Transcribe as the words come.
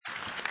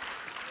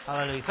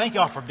Hallelujah. Thank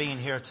you all for being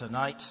here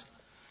tonight.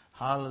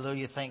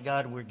 Hallelujah. Thank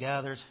God we're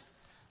gathered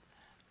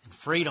in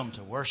freedom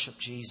to worship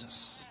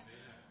Jesus.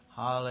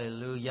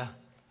 Hallelujah.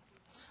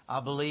 I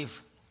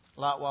believe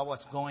a lot while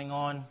what's going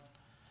on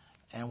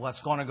and what's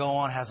going to go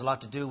on has a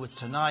lot to do with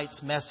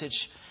tonight's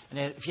message. And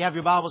if you have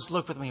your Bibles,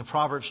 look with me in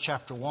Proverbs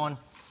chapter 1.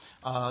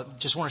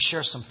 Just want to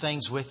share some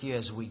things with you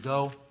as we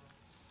go.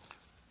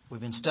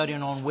 We've been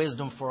studying on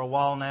wisdom for a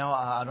while now.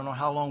 I don't know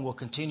how long we'll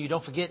continue.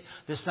 Don't forget,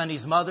 this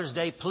Sunday's Mother's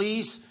Day.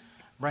 Please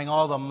bring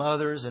all the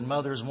mothers and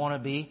mothers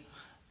wannabe.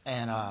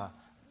 And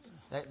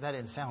that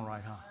didn't sound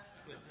right, huh?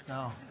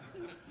 No.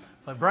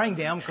 But bring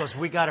them because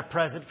we got a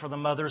present for the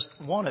mothers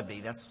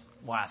wannabe. That's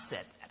why I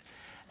said that.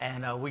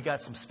 And we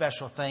got some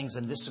special things.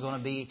 And this is going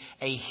to be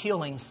a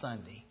healing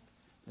Sunday.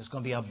 It's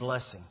going to be a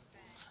blessing.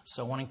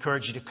 So I want to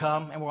encourage you to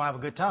come and we'll have a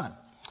good time.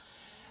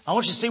 I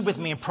want you to see with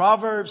me in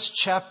Proverbs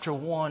chapter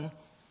 1,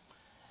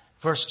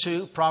 verse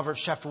 2.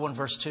 Proverbs chapter 1,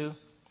 verse 2.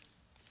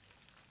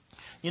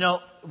 You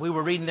know, we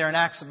were reading there in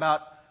Acts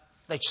about,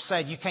 they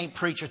said you can't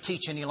preach or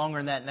teach any longer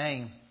in that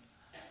name.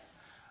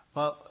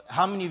 But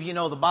how many of you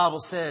know the Bible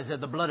says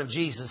that the blood of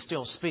Jesus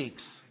still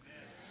speaks?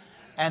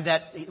 And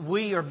that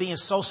we are being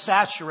so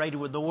saturated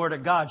with the Word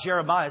of God.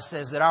 Jeremiah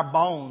says that our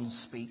bones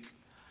speak.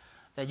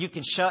 That you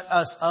can shut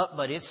us up,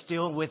 but it's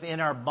still within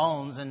our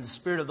bones. And the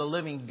Spirit of the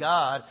living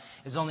God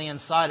is on the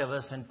inside of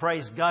us. And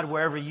praise God,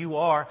 wherever you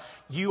are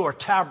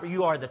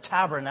the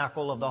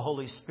tabernacle of the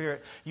Holy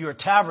Spirit. You are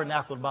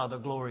tabernacled by the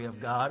glory of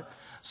God.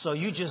 So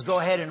you just go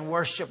ahead and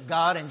worship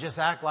God and just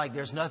act like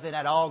there's nothing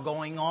at all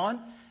going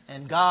on.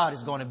 And God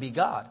is going to be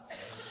God.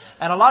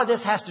 And a lot of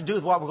this has to do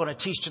with what we're going to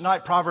teach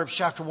tonight. Proverbs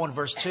chapter 1,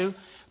 verse 2.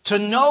 To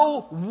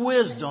know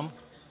wisdom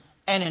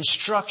and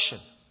instruction.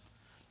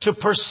 To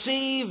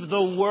perceive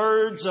the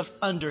words of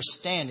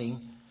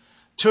understanding,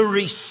 to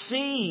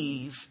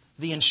receive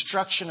the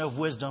instruction of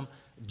wisdom,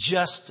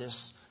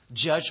 justice,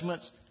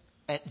 judgment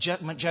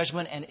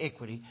and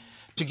equity,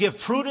 to give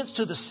prudence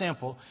to the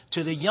simple,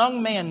 to the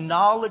young man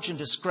knowledge and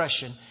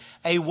discretion.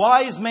 A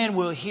wise man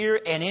will hear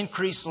and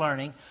increase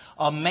learning.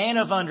 A man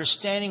of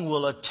understanding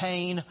will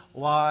attain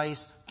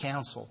wise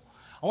counsel.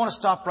 I want to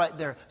stop right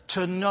there.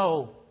 To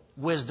know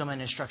wisdom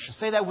and instruction.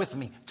 Say that with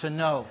me. To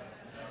know.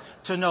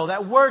 To know.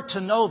 That word to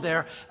know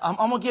there, I'm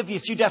going to give you a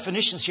few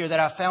definitions here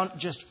that I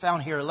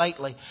found here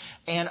lately.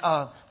 And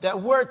that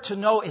word to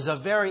know is a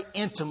very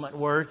intimate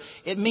word.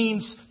 It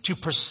means to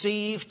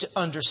perceive, to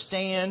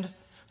understand,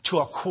 to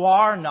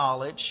acquire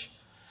knowledge.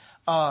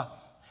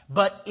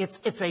 But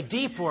it's a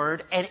deep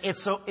word, and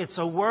it's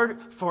a word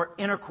for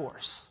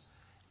intercourse.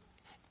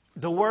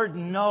 The word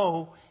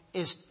know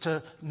is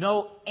to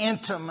know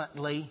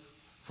intimately,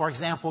 for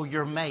example,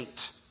 your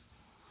mate.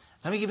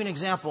 Let me give you an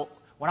example.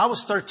 When I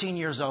was 13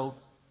 years old,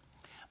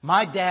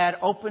 my dad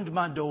opened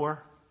my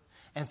door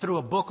and threw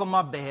a book on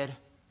my bed,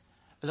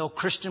 a little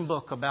Christian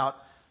book about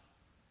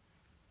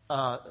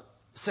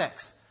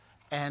sex.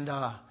 And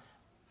I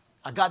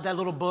got that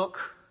little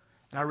book,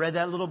 and I read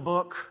that little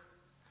book.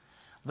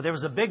 But there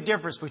was a big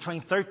difference between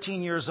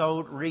 13 years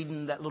old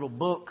reading that little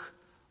book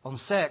on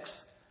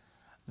sex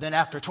than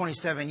after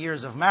 27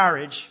 years of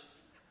marriage.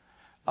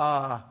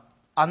 I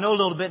know a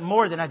little bit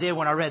more than I did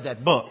when I read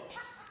that book.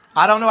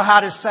 I don't know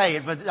how to say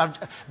it,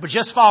 but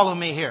just follow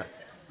me here.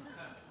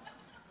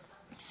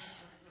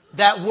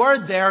 That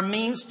word there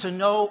means to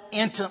know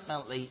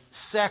intimately,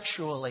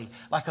 sexually,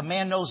 like a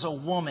man knows a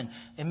woman.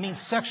 It means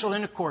sexual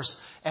intercourse.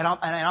 And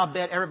I'll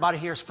bet everybody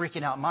here is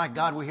freaking out. My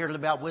God, we're hearing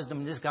about wisdom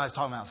and this guy's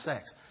talking about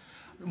sex.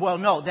 Well,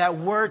 no, that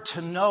word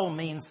to know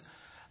means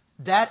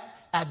that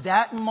at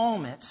that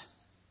moment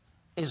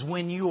is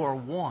when you are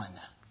one.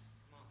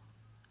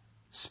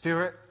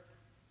 Spirit,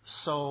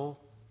 soul,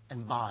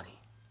 and body.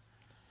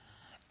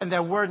 And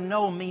that word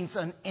know means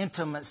an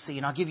intimacy.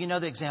 And I'll give you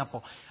another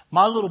example.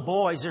 My little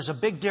boys, there's a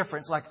big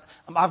difference. Like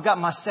I've got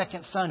my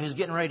second son who's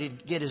getting ready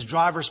to get his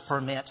driver's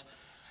permit.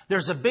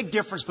 There's a big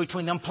difference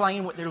between them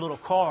playing with their little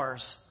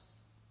cars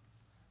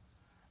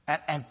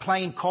and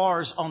playing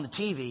cars on the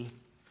TV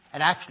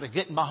and actually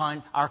getting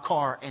behind our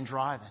car and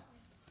driving.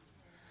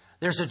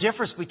 There's a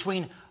difference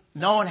between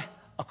knowing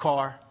a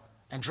car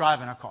and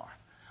driving a car.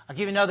 I'll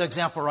give you another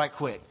example right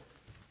quick.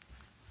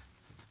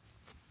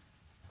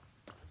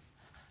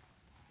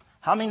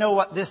 How many know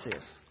what this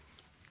is?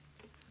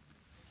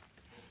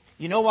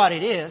 You know what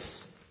it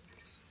is,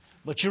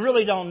 but you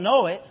really don't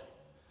know it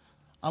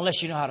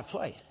unless you know how to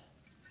play it.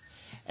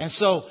 And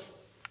so,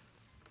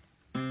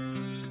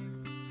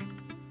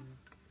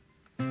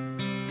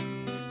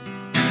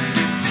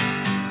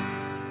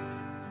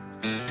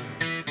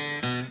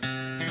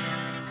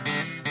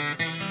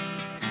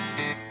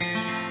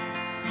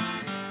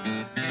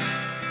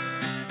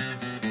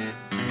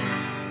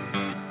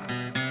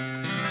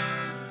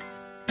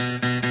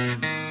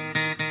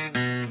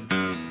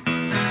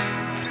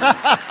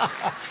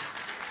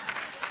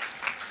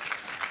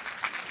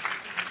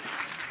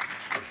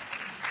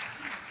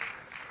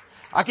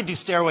 I could do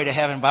Stairway to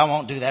Heaven, but I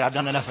won't do that. I've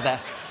done enough of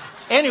that.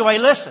 Anyway,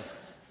 listen.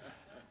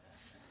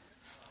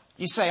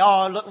 You say,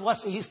 oh, look,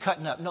 he's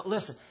cutting up. No,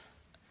 listen.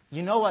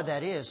 You know what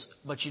that is,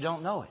 but you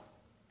don't know it.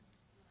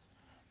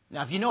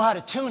 Now, if you know how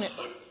to tune it,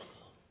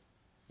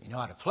 you know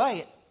how to play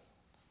it,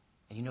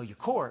 and you know your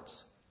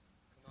chords,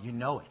 you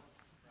know it.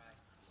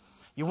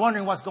 You're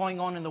wondering what's going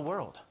on in the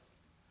world.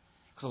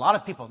 Because a lot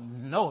of people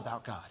know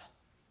about God.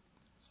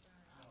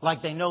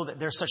 Like they know that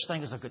there's such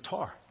thing as a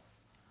guitar.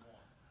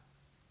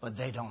 But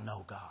they don't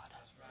know God.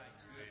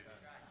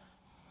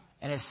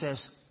 And it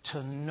says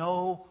to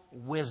know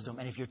wisdom.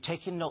 And if you're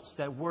taking notes,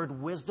 that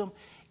word wisdom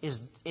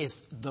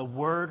is the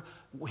word,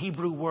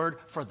 Hebrew word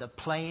for the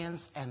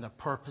plans and the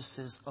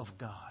purposes of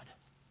God.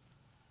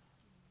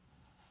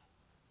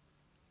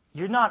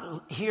 You're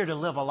not here to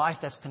live a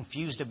life that's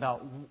confused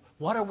about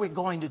what are we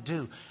going to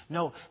do.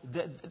 No,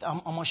 I'm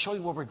going to show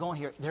you where we're going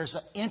here. There's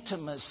an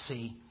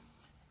intimacy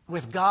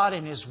with God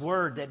and His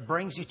Word that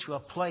brings you to a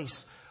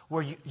place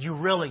where you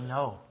really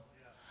know.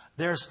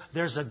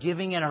 There's a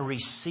giving and a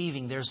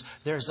receiving. There's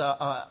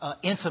a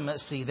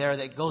intimacy there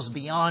that goes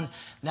beyond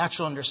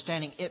natural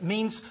understanding. It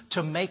means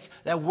to make,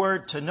 that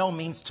word to know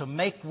means to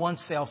make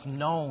oneself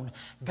known.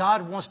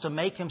 God wants to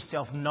make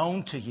Himself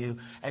known to you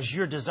as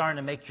you're desiring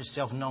to make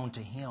yourself known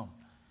to Him.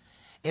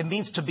 It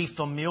means to be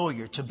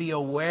familiar, to be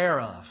aware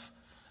of,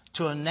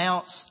 to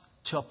announce,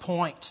 to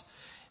appoint.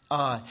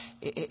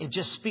 It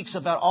just speaks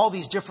about all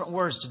these different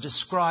words to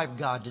describe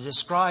God, to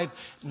describe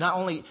not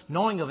only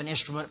knowing of an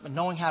instrument, but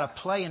knowing how to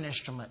play an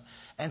instrument.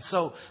 And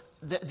so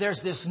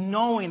there's this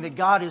knowing that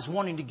God is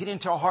wanting to get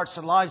into our hearts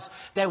and lives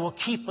that will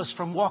keep us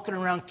from walking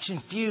around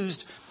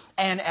confused.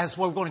 And as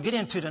we're going to get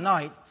into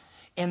tonight,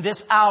 in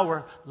this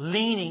hour,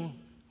 leaning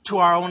to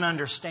our own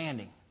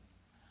understanding.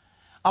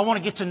 I want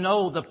to get to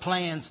know the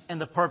plans and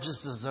the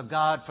purposes of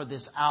God for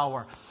this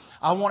hour.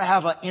 I want to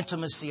have an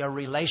intimacy, a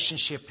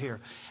relationship here.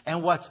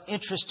 And what's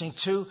interesting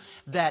too,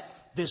 that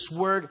this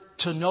word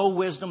to know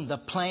wisdom, the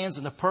plans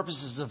and the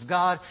purposes of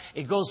God,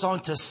 it goes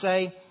on to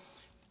say,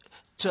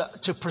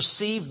 to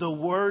perceive the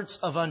words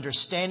of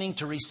understanding,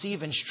 to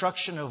receive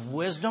instruction of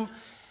wisdom.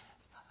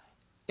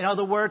 In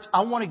other words,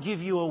 I want to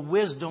give you a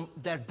wisdom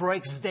that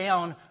breaks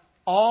down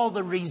all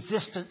the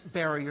resistant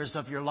barriers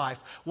of your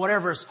life.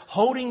 Whatever's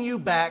holding you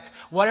back,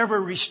 whatever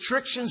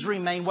restrictions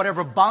remain,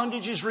 whatever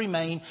bondages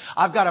remain,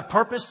 I've got a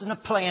purpose and a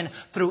plan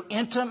through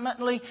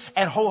intimately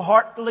and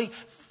wholeheartedly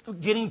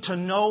getting to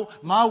know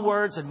my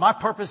words and my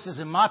purposes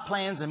and my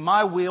plans and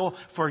my will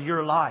for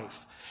your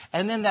life.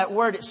 And then that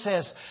word, it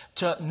says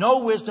to know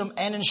wisdom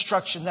and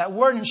instruction. That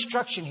word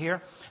instruction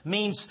here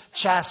means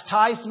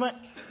chastisement,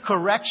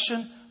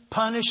 correction,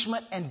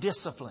 punishment, and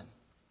discipline.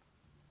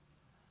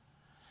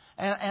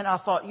 And I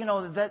thought,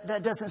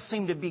 that doesn't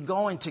seem to be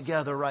going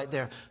together right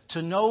there.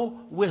 To know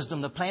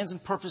wisdom, the plans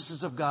and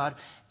purposes of God,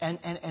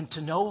 and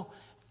to know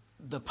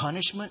the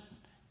punishment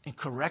and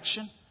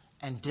correction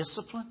and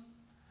discipline.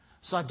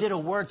 So I did a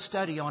word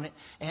study on it,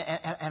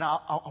 and I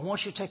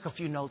want you to take a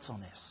few notes on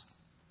this.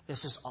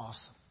 This is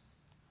awesome.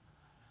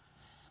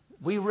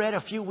 We read a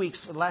few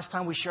weeks, the last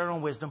time we shared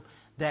on wisdom,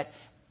 that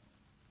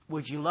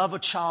if you love a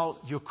child,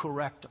 you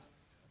correct them.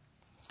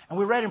 And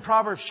we read in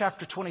Proverbs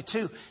chapter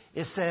 22,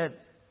 it said,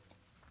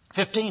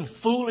 15,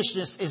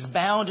 foolishness is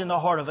bound in the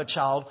heart of a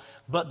child,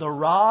 but the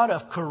rod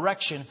of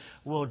correction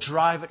will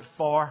drive it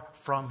far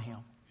from him.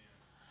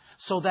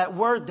 So that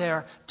word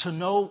there, to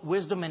know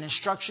wisdom and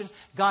instruction,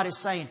 God is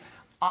saying,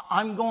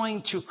 I'm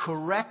going to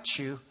correct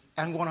you.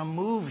 I'm going to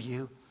move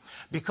you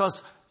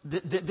because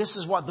this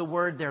is what the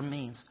word there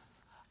means.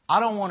 I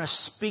don't want to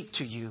speak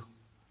to you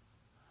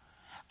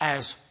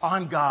as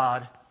I'm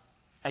God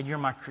and you're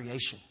my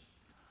creation.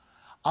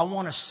 I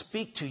want to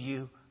speak to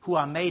you who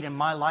I made in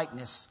my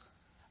likeness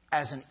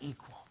as an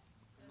equal.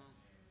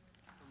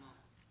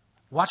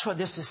 Watch what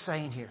this is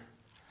saying here.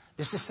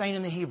 This is saying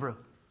in the Hebrew,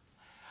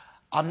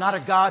 I'm not a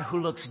God who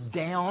looks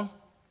down.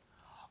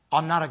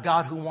 I'm not a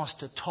God who wants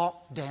to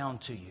talk down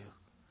to you.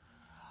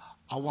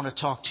 I want to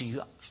talk to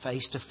you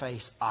face to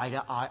face, eye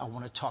to eye. I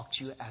want to talk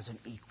to you as an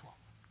equal.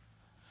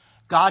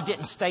 God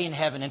didn't stay in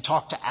heaven and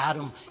talk to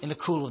Adam in the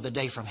cool of the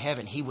day from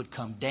heaven. He would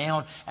come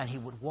down and He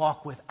would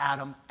walk with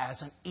Adam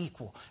as an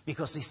equal.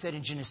 Because He said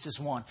in Genesis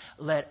 1,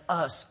 let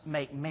us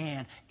make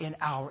man in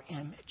our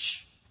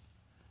image.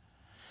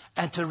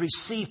 And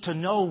to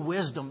know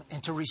wisdom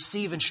and to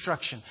receive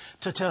instruction,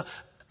 to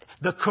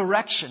the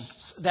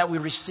corrections that we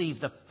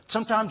receive,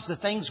 sometimes the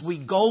things we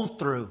go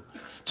through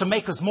to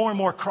make us more and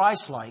more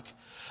Christ-like.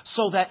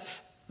 So that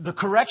the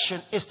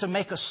correction is to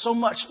make us so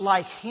much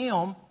like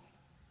Him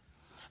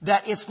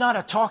that it's not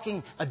a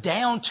talking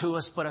down to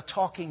us, but a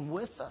talking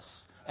with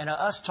us and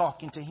us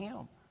talking to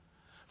Him.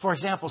 For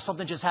example,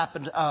 something just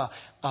happened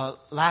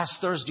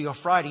last Thursday or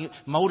Friday.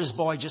 Moda's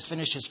boy just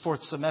finished his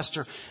 4th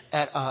semester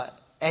at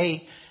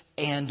A,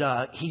 and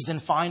he's in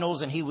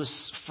finals, and he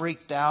was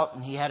freaked out,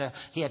 and he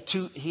had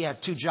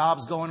two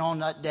jobs going on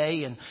that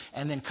day,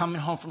 and then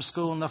coming home from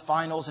school in the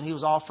finals, and he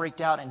was all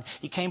freaked out, and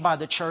he came by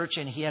the church,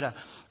 and he had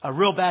a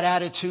real bad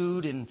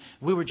attitude, and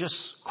we were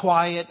just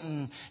quiet,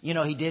 and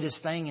he did his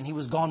thing, and he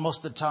was gone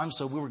most of the time,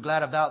 so we were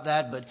glad about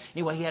that. But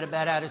anyway, he had a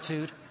bad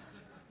attitude.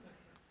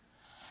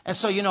 And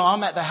so,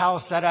 I'm at the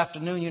house that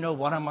afternoon.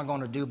 What am I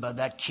going to do about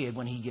that kid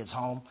when he gets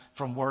home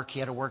from work? He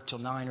had to work till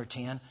 9 or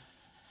 10.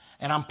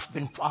 And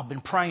I've been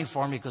praying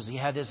for him because he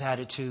had this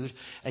attitude.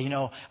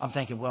 And, I'm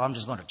thinking, well, I'm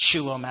just going to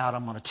chew him out.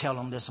 I'm going to tell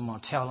him this. I'm going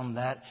to tell him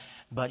that.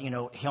 But,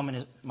 him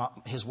and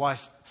his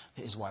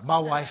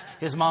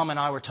mom and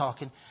I were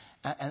talking.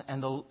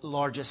 And the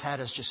Lord just had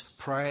us just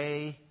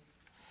pray.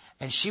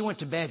 And she went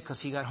to bed because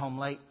he got home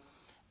late.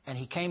 And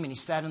he came and he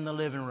sat in the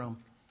living room.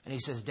 And he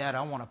says, Dad,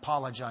 I want to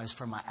apologize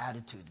for my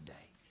attitude today.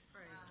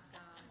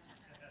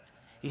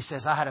 He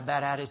says, I had a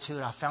bad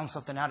attitude. I found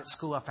something out at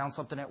school. I found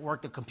something at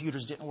work. The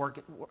computers didn't work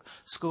at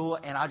school.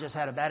 And I just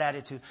had a bad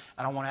attitude.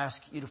 And I want to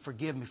ask you to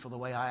forgive me for the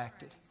way I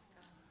acted.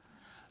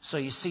 So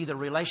you see, the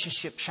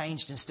relationship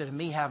changed. Instead of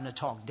me having to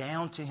talk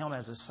down to him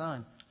as a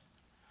son,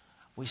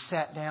 we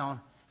sat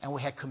down and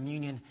we had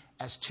communion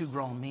as two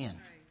grown men.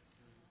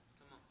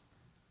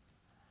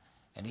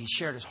 And he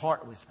shared his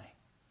heart with me.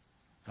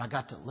 And I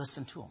got to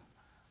listen to him.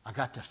 I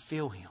got to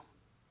feel him.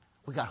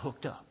 We got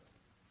hooked up.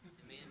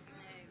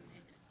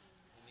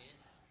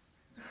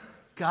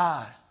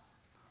 God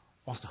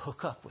wants to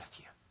hook up with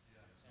you.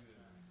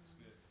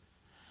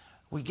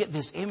 We get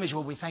this image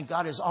where we think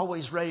God is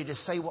always ready to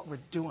say what we're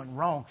doing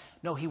wrong.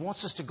 No, He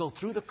wants us to go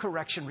through the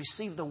correction,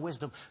 receive the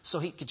wisdom, so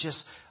He could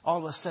just all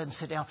of a sudden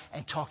sit down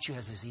and talk to you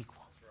as His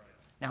equal.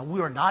 Now,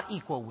 we are not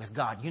equal with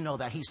God. You know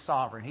that He's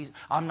sovereign.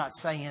 I'm not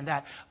saying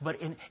that. But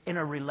in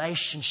a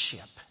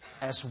relationship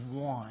as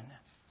one,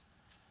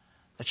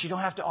 that you don't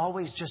have to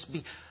always just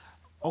be,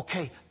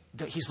 okay,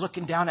 He's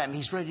looking down at me.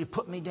 He's ready to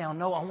put me down.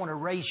 No, I want to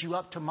raise you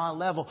up to my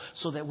level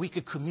so that we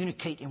could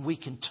communicate and we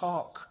can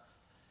talk.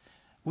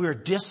 We are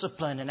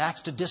disciplined and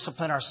asked to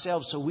discipline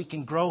ourselves so we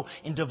can grow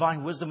in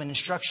divine wisdom and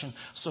instruction,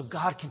 so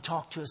God can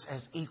talk to us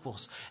as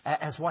equals,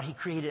 as what He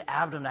created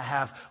Adam to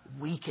have,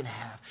 we can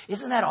have.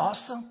 Isn't that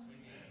awesome?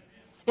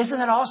 Isn't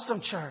that awesome,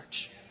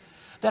 church?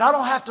 That I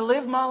don't have to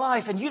live my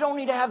life, and you don't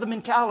need to have the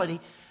mentality,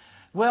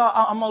 well,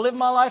 I'm going to live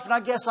my life and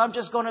I guess I'm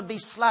just going to be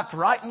slapped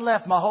right and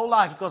left my whole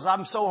life because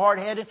I'm so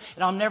hard-headed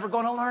and I'm never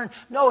going to learn.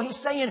 No, He's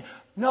saying,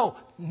 no,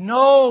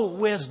 know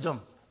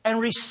wisdom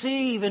and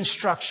receive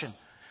instruction.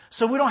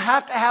 So we don't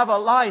have to have a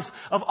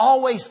life of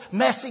always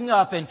messing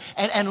up and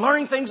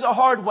learning things the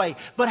hard way.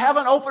 But have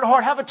an open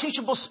heart, have a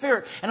teachable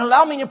spirit, and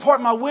allow me to impart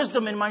my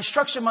wisdom and my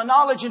instruction, my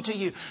knowledge into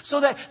you. So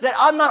that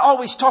I'm not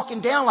always talking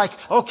down like,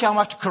 okay, I'm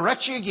going to have to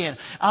correct you again.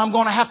 I'm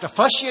going to have to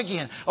fuss you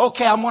again.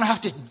 Okay, I'm going to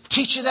have to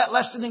teach you that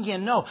lesson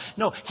again. No.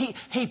 He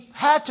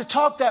had to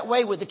talk that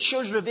way with the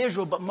children of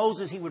Israel, but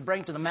Moses He would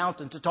bring to the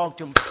mountain to talk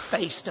to them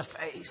face to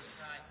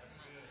face.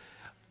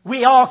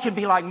 We all can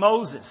be like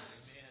Moses.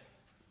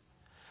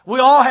 We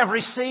all have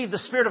received the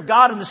Spirit of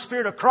God and the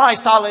Spirit of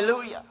Christ.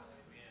 Hallelujah.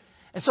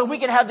 And so we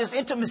can have this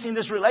intimacy in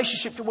this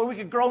relationship to where we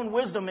can grow in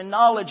wisdom and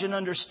knowledge and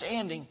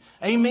understanding.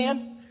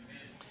 Amen.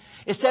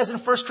 It says in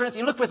 1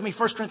 Corinthians, look with me,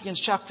 1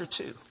 Corinthians chapter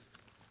 2.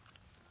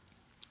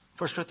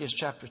 1 Corinthians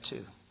chapter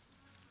 2.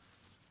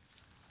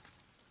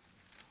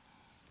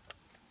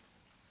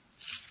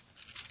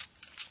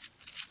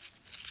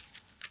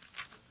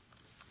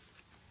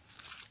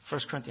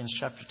 First Corinthians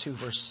chapter 2,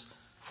 verse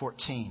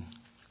 14.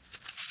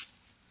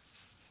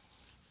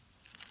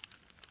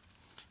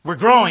 We're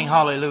growing,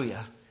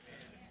 hallelujah.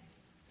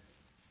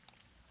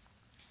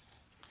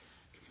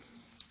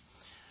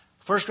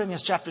 1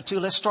 Corinthians chapter 2,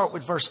 let's start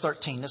with verse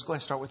 13. Let's go ahead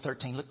and start with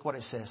 13. Look what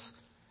it says.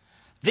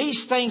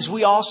 These things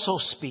we also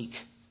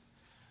speak,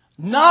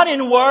 not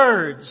in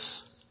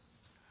words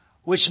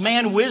which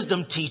man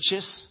wisdom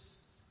teaches.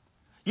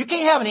 You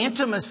can't have an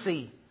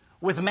intimacy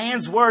with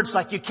man's words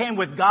like you can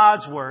with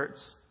God's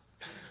words.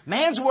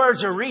 Man's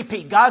words are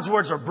repeat. God's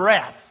words are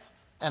breath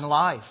and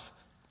life.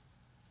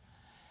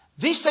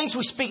 These things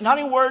we speak not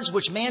in words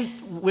which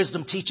man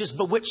wisdom teaches,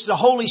 but which the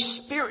Holy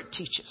Spirit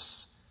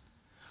teaches.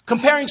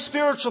 Comparing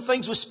spiritual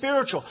things with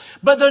spiritual.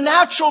 But the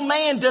natural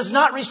man does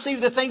not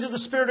receive the things of the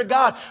Spirit of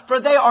God,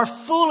 for they are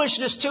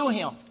foolishness to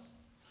him.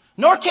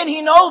 Nor can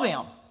he know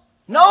them,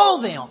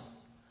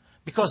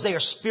 because they are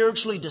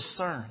spiritually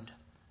discerned.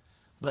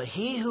 But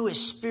he who is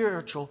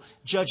spiritual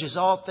judges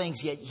all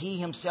things, yet he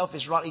himself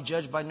is rightly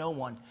judged by no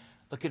one.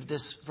 Look at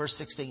this, verse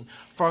 16.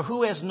 For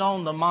who has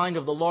known the mind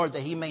of the Lord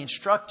that He may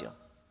instruct him?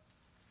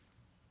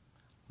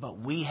 But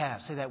we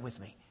have, say that with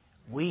me,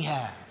 we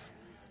have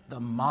the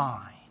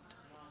mind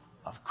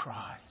of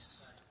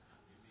Christ.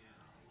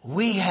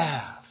 We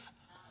have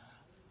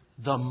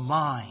the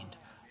mind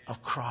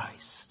of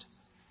Christ.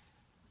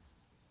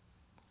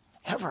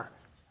 Ever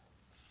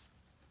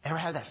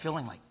have that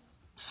feeling like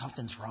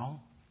something's wrong?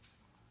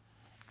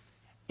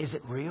 Is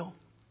it real?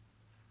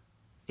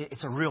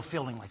 It's a real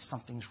feeling like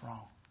something's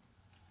wrong.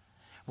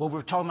 Well,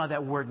 we're talking about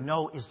that word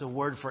know is the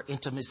word for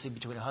intimacy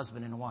between a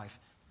husband and a wife.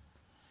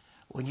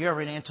 When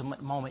you're in an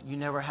intimate moment, you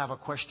never have a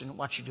question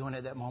what you're doing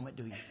at that moment,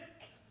 do you?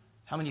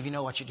 How many of you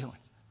know what you're doing?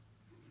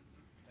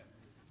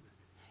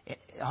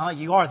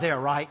 You are there,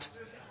 right?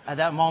 At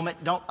that moment.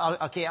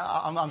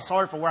 I'm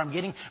sorry for where I'm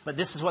getting, but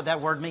this is what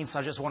that word means,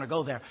 so I just want to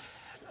go there.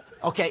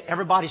 Okay,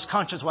 everybody's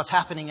conscious what's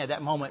happening at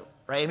that moment.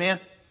 Right? Amen?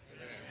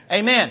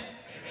 Amen.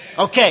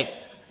 Okay.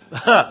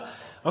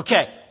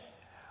 Okay.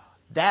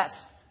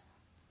 That's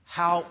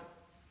how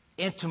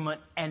intimate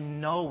and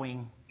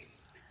knowing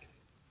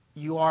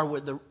you are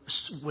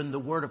when the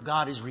Word of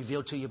God is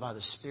revealed to you by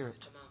the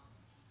Spirit.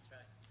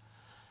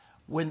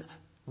 When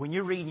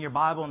you're reading your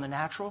Bible in the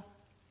natural,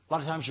 a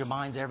lot of times your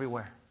mind's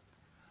everywhere.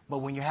 But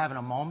when you're having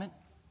a moment,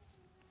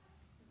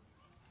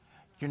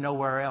 you're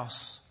nowhere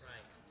else.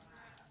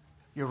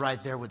 You're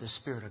right there with the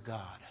Spirit of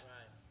God.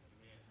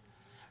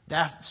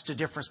 That's the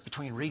difference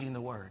between reading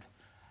the Word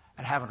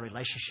and having a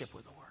relationship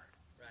with the Word.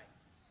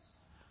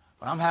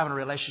 When I'm having a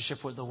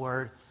relationship with the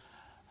Word,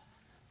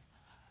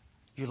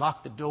 you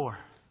lock the door.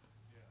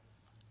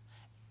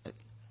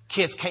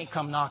 Kids can't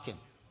come knocking.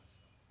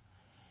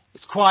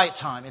 It's quiet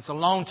time. It's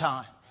alone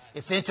time.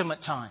 It's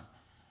intimate time.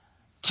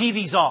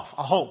 TV's off,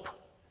 I hope.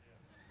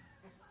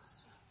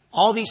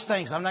 All these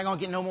things, I'm not going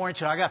to get no more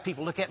into it. I got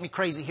people look at me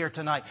crazy here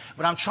tonight.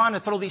 But I'm trying to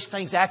throw these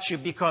things at you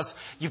because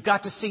you've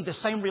got to see the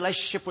same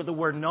relationship with the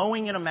Word,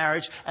 knowing in a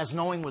marriage as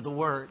knowing with the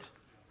Word.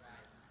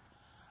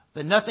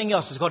 That nothing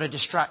else is going to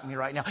distract me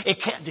right now. It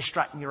can't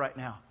distract me right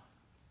now.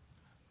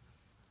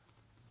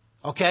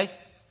 Okay?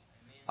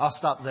 I'll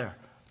stop there.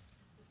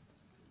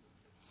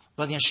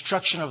 But the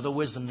instruction of the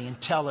wisdom, the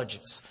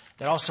intelligence,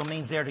 that also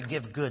means there to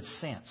give good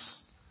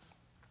sense.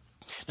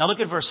 Now look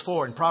at verse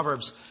 4 in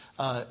Proverbs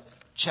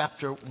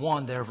chapter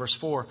 1 there, verse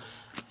 4.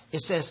 It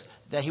says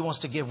that he wants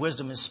to give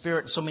wisdom in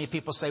spirit. So many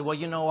people say, well,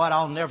 you know what?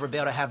 I'll never be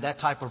able to have that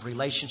type of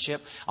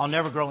relationship. I'll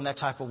never grow in that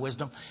type of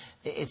wisdom.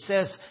 It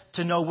says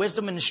to know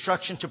wisdom and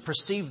instruction, to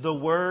perceive the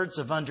words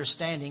of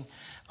understanding,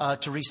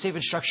 to receive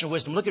instruction and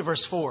wisdom. Look at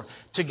verse 4.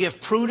 To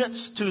give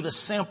prudence to the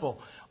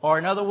simple. Or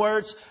in other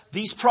words,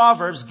 these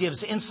proverbs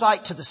gives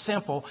insight to the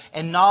simple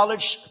and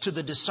knowledge to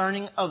the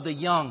discerning of the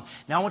young.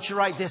 Now I want you to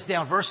write this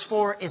down. Verse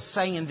 4 is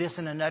saying this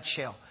in a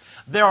nutshell.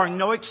 There are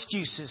no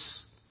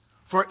excuses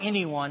for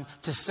anyone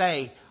to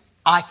say,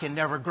 I can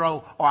never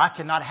grow or I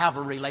cannot have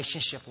a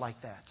relationship like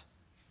that.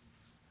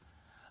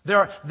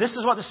 This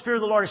is what the Spirit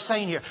of the Lord is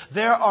saying here.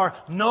 There are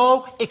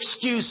no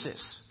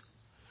excuses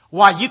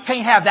why you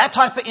can't have that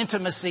type of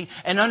intimacy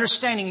and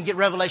understanding and get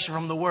revelation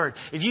from the Word.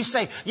 If you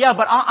say, yeah,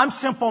 but I'm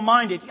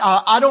simple-minded.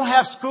 I don't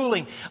have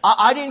schooling.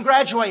 I didn't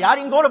graduate. I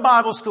didn't go to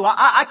Bible school.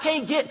 I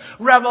can't get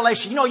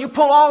revelation. You know, you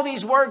pull all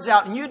these words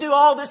out and you do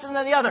all this and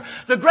then the other.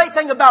 The great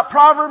thing about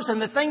Proverbs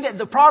and the thing that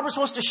the Proverbs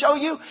wants to show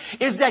you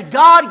is that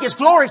God gets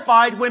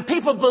glorified when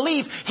people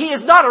believe He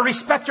is not a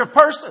respecter of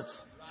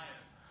persons.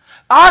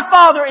 Our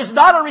Father is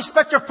not a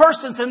respecter of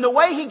persons, and the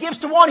way He gives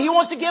to one, He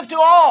wants to give to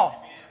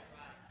all.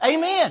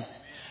 Amen.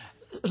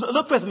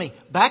 Look with me.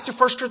 Back to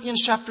 1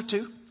 Corinthians chapter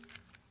 2.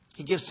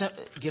 He gives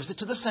it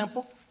to the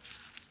simple.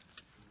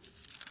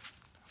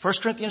 1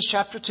 Corinthians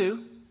chapter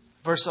 2,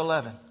 verse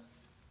 11.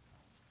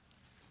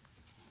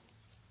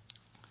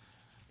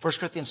 1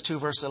 Corinthians 2,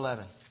 verse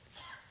 11.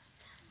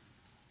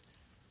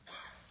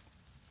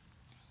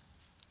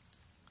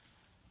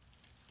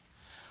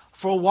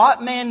 For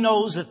what man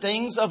knows the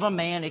things of a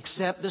man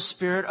except the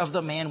spirit of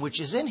the man which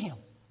is in him?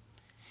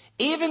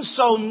 Even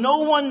so, no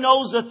one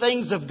knows the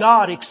things of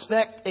God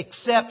except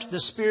the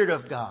Spirit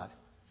of God.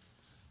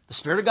 The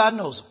Spirit of God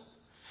knows them.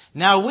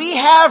 Now we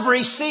have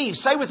received.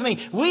 Say with me,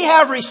 we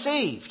have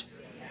received.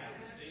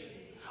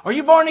 Are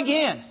you born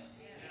again?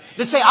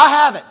 Then say, I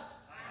have it.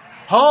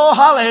 Oh,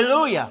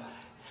 hallelujah.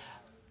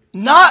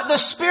 Not the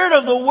spirit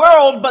of the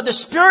world, but the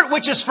Spirit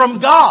which is from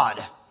God.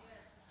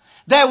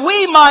 That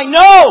we might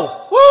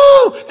know.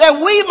 Woo! That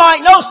we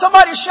might know.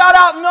 Somebody shout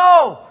out,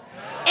 no.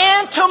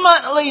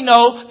 Intimately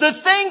know the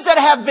things that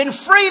have been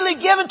freely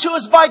given to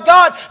us by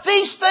God.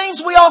 These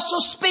things we also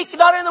speak,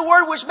 not in the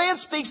word which man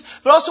speaks,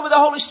 but also with the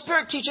Holy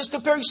Spirit teaches,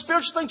 comparing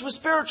spiritual things with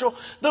spiritual.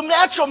 The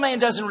natural man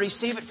doesn't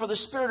receive it, for the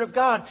Spirit of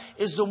God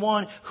is the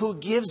one who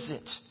gives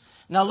it.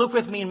 Now look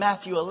with me in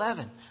Matthew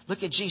 11.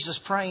 Look at Jesus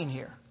praying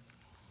here.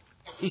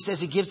 He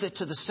says He gives it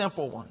to the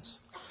simple ones.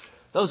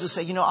 Those who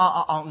say, you know,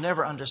 I'll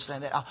never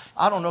understand that.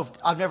 I don't know if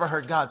I've never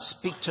heard God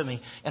speak to me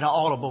in an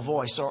audible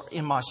voice or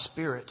in my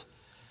spirit.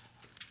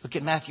 Look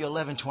at Matthew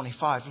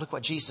 11:25. Look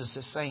what Jesus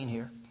is saying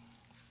here.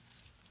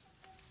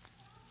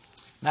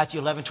 Matthew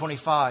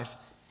 11:25.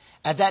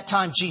 At that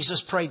time, Jesus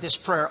prayed this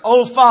prayer.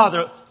 O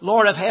Father,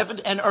 Lord of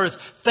heaven and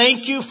earth,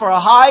 thank you for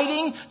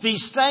hiding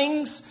these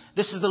things.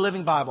 This is the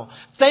Living Bible.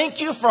 Thank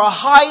you for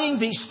hiding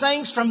these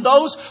things from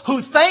those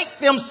who think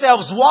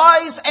themselves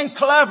wise and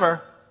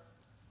clever,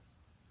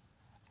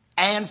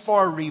 and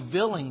for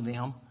revealing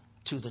them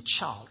to the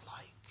childlike.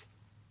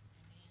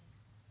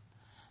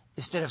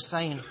 Instead of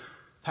saying,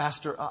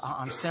 Pastor,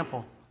 I'm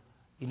simple,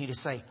 you need to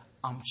say,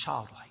 I'm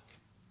childlike.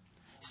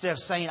 Instead of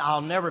saying, I'll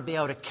never be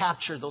able to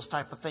capture those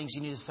type of things, you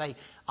need to say,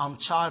 I'm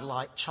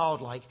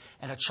childlike,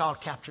 and a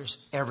child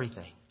captures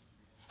everything.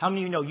 How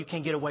many of you know you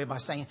can't get away by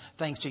saying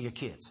things to your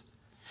kids?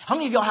 How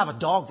many of y'all have a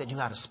dog that knew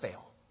how to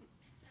spell?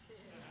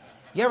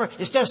 You ever,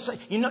 instead of saying,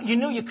 you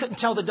knew you couldn't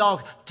tell the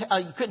dog,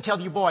 you couldn't tell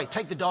your boy,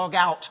 take the dog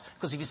out,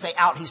 because if you say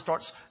out, he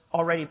starts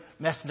already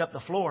messing up the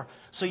floor.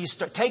 So you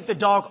take the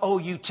dog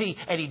O-U-T,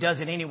 and he does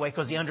it anyway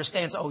because he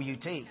understands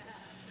O-U-T.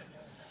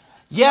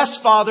 Yes,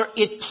 Father,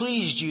 it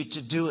pleased you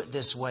to do it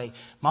this way.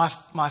 My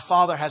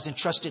Father has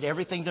entrusted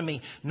everything to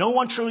me. No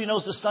one truly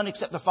knows the Son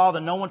except the Father.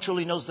 No one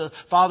truly knows the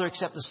Father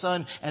except the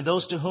Son, and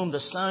those to whom the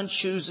Son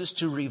chooses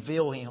to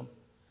reveal him.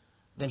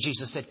 Then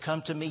Jesus said,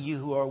 come to me, you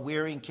who are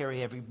weary and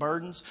carry heavy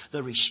burdens,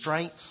 the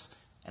restraints,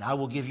 and I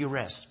will give you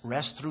rest.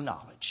 Rest through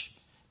knowledge.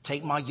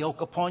 Take my yoke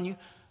upon you.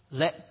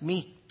 Let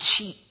me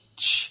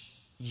teach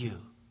you.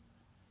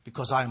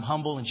 Because I am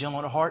humble and gentle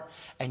in heart,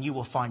 and you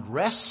will find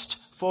rest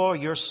for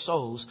your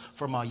souls.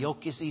 For my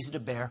yoke is easy to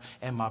bear,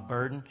 and my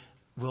burden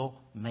will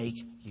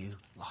make you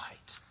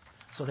light.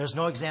 So there's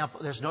no example,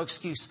 there's no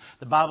excuse.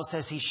 The Bible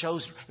says he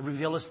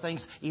reveals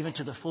things even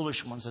to the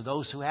foolish ones, or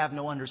those who have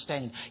no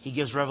understanding. He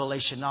gives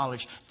revelation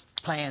knowledge,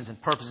 plans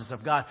and purposes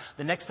of God.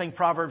 The next thing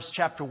Proverbs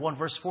chapter 1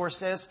 verse 4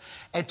 says,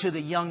 and to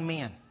the young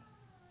men.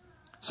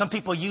 Some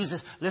people use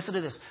this, listen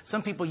to this,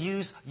 some people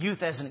use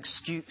youth as an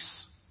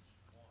excuse.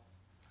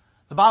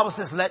 The Bible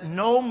says, let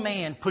no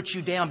man put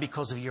you down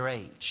because of your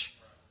age.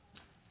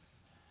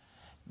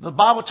 The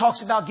Bible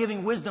talks about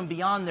giving wisdom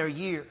beyond their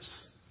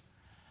years.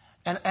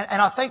 And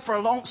I think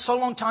for so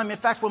long time, in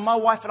fact, when my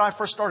wife and I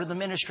first started the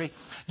ministry,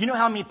 you know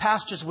how many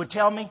pastors would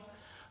tell me,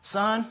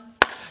 son,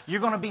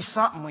 you're going to be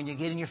something when you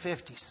get in your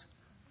 50s.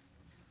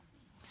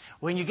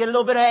 When you get a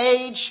little bit of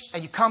age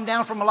and you come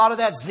down from a lot of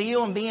that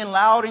zeal and being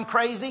loud and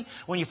crazy,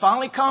 when you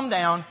finally come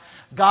down,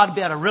 God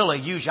better really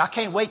use you. I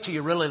can't wait till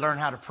you really learn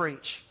how to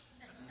preach.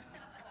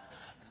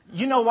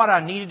 You know what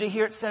I needed to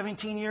hear at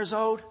 17 years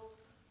old?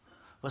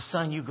 Well,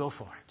 son, you go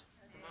for it.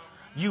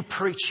 You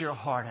preach your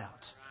heart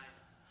out.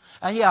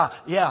 And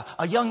yeah,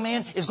 a young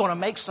man is going to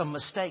make some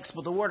mistakes,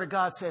 but the Word of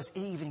God says it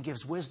even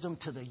gives wisdom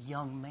to the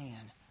young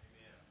man.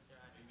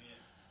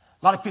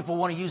 A lot of people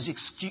want to use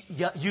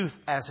youth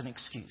as an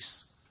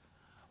excuse.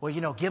 Well,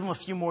 give them a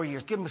few more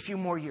years. Give them a few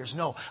more years.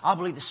 No, I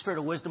believe the Spirit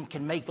of wisdom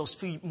can make those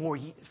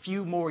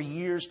few more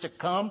years to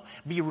come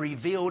be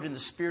revealed in the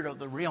spirit of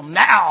the realm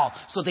now,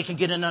 so they can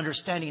get an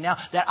understanding now,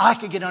 that I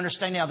can get an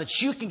understanding now,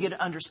 that you can get an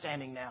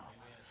understanding now.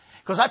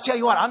 Because I tell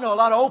you what, I know a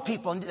lot of old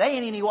people, and they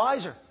ain't any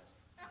wiser.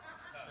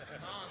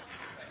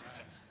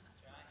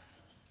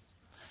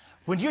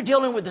 When you're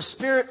dealing with the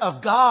Spirit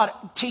of God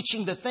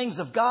teaching the things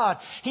of God,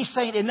 He's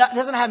saying it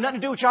doesn't have nothing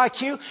to do with your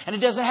IQ, and it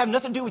doesn't have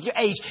nothing to do with your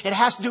age. It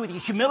has to do with your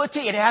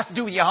humility, and it has to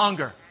do with your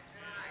hunger.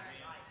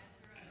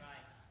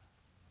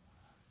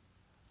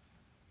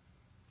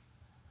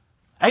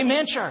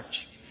 Amen,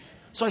 church.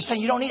 So He's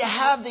saying you don't need to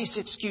have these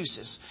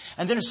excuses.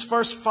 And then in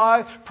verse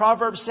 5,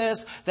 Proverbs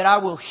says that I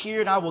will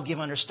hear and I will give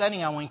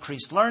understanding. I will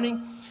increase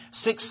learning.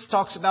 6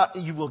 talks about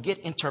you will get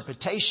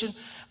interpretation.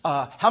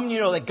 How many of you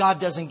know that God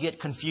doesn't get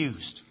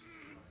confused?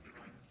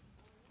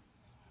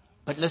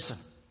 But listen,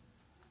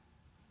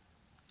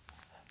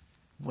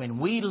 when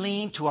we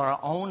lean to our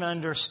own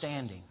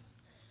understanding,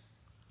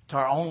 to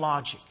our own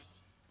logic,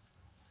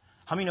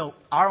 how many know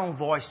our own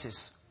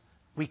voices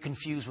we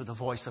confuse with the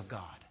voice of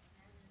God?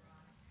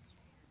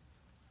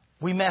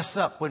 We mess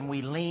up when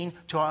we lean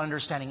to our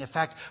understanding. In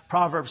fact,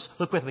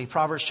 look with me,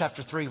 Proverbs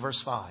chapter 3,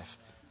 verse 5.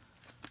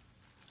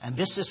 And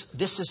this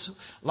is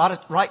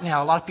right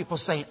now, a lot of people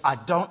saying, I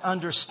don't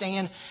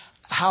understand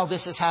how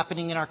this is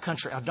happening in our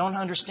country. I don't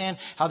understand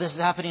how this is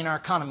happening in our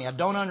economy. I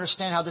don't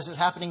understand how this is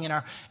happening in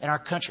our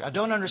country. I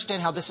don't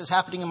understand how this is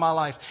happening in my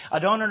life. I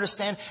don't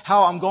understand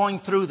how I'm going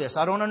through this.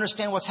 I don't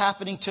understand what's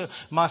happening to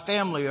my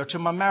family or to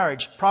my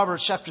marriage.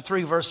 Proverbs chapter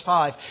 3, verse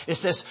 5. It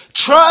says,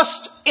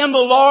 trust in the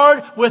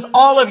Lord with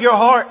all of your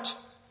heart.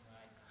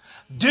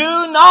 Do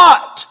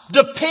not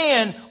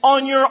depend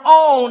on your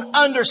own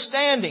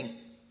understanding.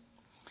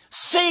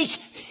 Seek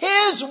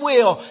His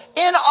will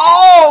in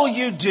all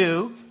you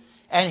do,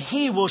 and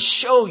He will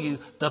show you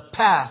the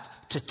path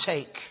to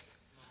take.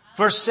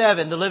 Verse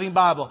 7, the Living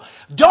Bible.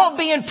 Don't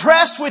be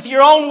impressed with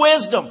your own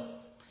wisdom.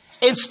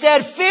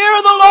 Instead,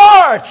 fear the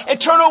Lord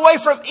and turn away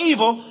from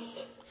evil.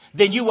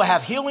 Then you will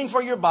have healing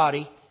for your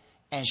body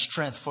and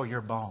strength for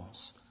your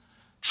bones.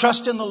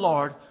 Trust in the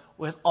Lord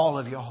with all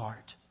of your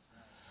heart.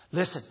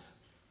 Listen,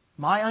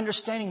 my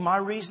understanding, my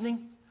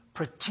reasoning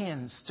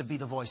pretends to be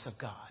the voice of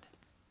God.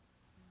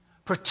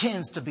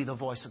 Pretends to be the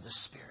voice of the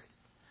Spirit.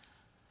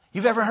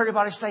 You've ever heard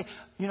anybody say,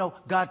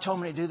 God told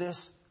me to do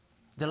this?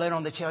 Then later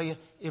on they tell you,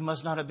 it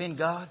must not have been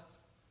God.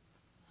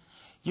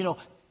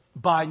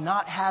 By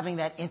not having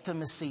that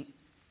intimacy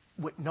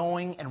with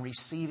knowing and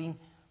receiving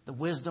the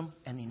wisdom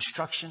and the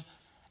instruction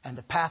and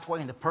the pathway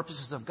and the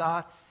purposes of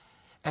God.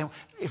 And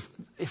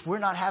if we're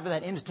not having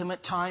that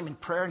intimate time in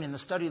prayer and in the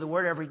study of the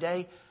Word every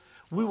day,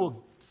 we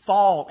will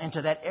fall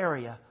into that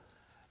area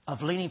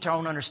of leaning to our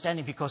own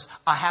understanding because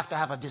I have to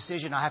have a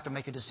decision. I have to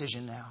make a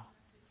decision now.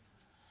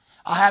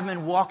 I have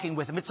been walking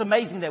with Him. It's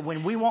amazing that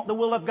when we want the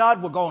will of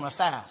God, we'll go on a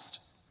fast.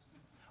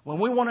 When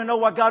we want to know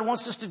what God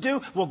wants us to do,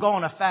 we'll go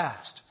on a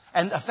fast.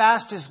 And a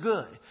fast is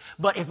good.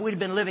 But if we'd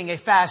been living a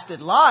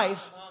fasted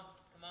life,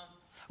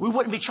 we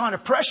wouldn't be trying to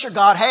pressure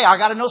God. Hey, I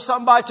got to know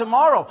something by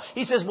tomorrow.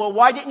 He says, well,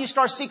 why didn't you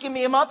start seeking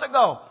me a month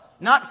ago?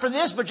 Not for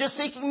this, but just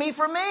seeking me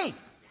for me.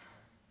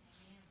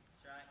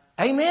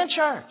 Amen,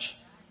 church.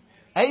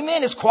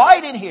 Amen. It's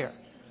quiet in here.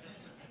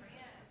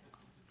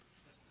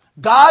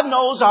 God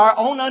knows our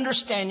own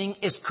understanding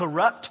is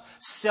corrupt,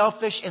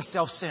 selfish, and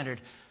self-centered.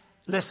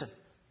 Listen,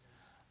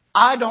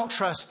 I don't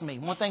trust me.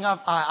 One thing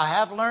I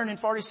have learned in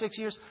 46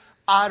 years,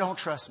 I don't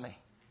trust me.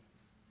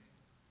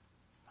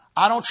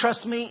 I don't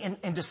trust me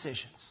in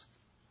decisions.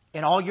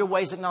 In all your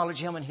ways, acknowledge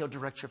Him and He'll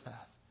direct your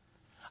path.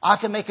 I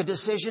can make a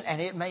decision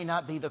and it may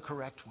not be the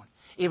correct one,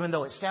 even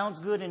though it sounds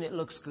good and it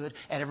looks good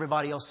and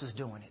everybody else is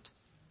doing it.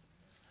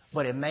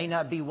 But it may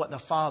not be what the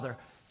Father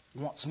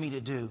wants me to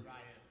do.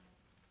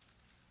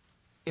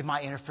 It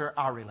might interfere in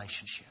our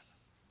relationship.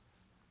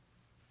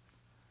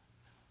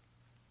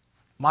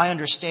 My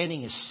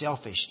understanding is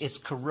selfish. It's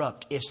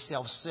corrupt. It's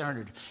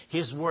self-centered.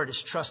 His word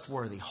is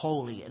trustworthy,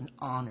 holy, and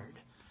honored.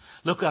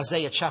 Look at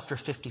Isaiah chapter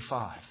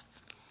 55.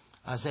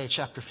 Isaiah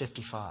chapter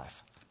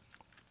 55.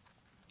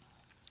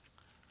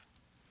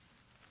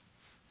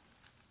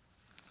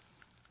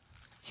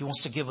 He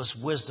wants to give us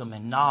wisdom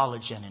and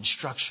knowledge and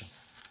instruction.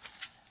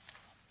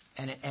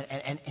 And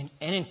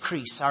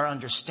increase our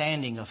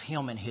understanding of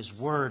Him and His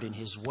word and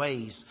His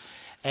ways.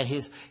 And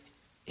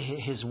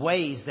His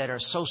ways that are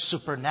so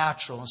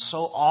supernatural and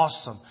so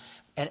awesome.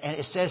 And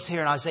it says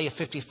here in Isaiah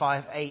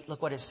 55:8,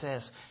 look what it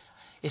says.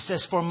 It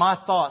says, for my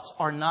thoughts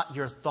are not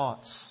your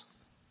thoughts.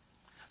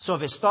 So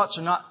if His thoughts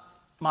are not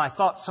my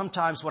thoughts,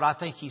 sometimes what I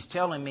think He's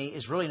telling me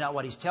is really not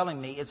what He's telling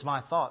me. It's my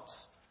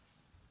thoughts.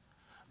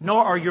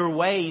 Nor are your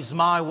ways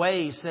my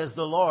ways, says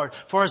the Lord.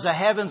 For as the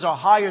heavens are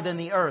higher than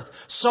the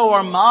earth, so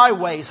are my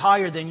ways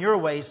higher than your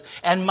ways,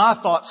 and my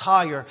thoughts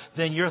higher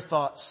than your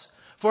thoughts.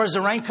 For as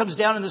the rain comes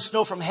down and the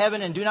snow from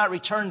heaven and do not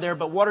return there,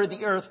 but water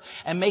the earth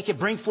and make it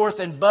bring forth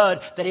and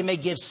bud, that it may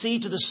give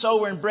seed to the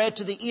sower and bread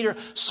to the eater,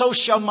 so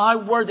shall my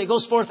word that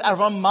goes forth out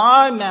of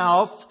my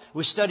mouth.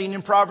 We're studying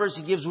in Proverbs.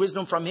 He gives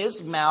wisdom from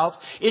His mouth.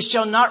 It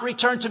shall not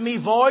return to me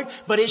void,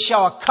 but it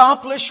shall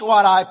accomplish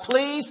what I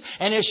please,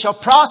 and it shall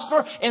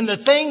prosper in the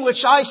thing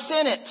which I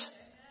sent it.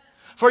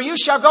 For you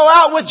shall go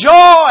out with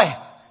joy.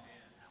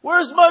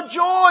 Where's my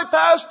joy,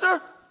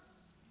 Pastor?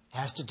 It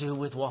has to do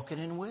with walking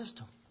in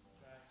wisdom.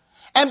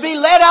 And be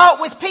led out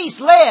with peace.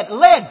 Led.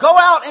 Go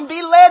out and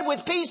be led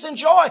with peace and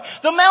joy.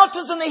 The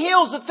mountains and the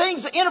hills, the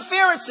things, the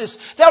interferences,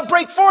 they'll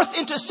break forth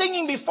into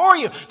singing before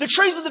you. The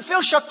trees of the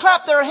field shall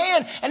clap their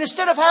hand. And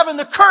instead of having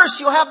the curse,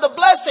 you'll have the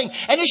blessing.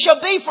 And it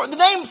shall be for the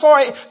name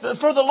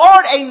for the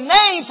Lord, a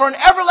name for an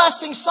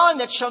everlasting sign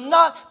that shall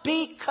not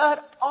be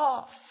cut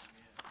off.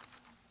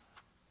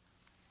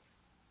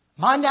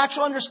 My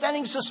natural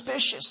understanding is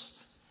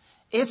suspicious.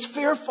 It's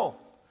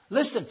fearful.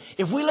 Listen,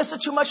 if we listen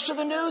too much to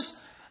the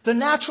news, the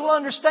natural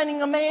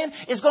understanding of man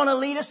is going to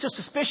lead us to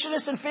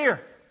suspiciousness and fear.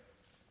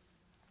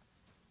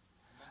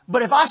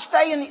 But if I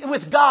stay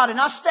with God and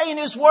I stay in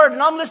His Word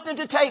and I'm listening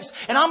to tapes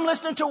and I'm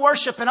listening to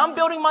worship and I'm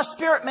building my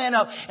spirit man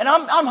up and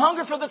I'm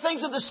hungry for the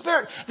things of the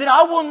Spirit, then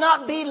I will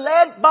not be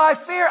led by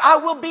fear. I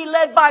will be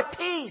led by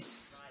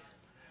peace.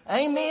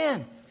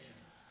 Amen.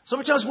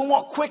 Sometimes we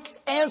want quick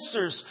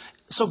answers.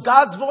 So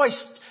God's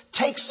voice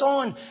takes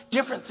on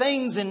different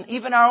things and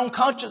even our own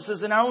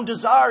consciences and our own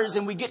desires,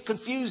 and we get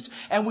confused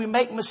and we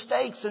make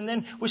mistakes, and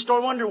then we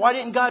start wondering, why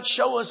didn't God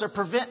show us or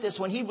prevent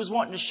this when He was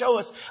wanting to show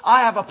us,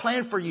 I have a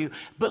plan for you.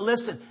 But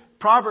listen,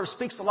 Proverbs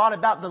speaks a lot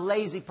about the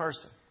lazy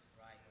person.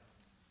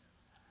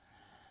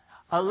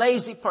 A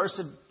lazy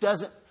person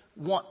doesn't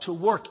want to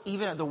work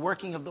even at the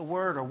working of the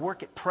Word, or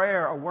work at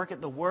prayer, or work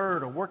at the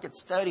Word, or work at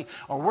study,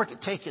 or work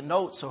at taking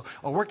notes, or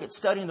work at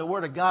studying the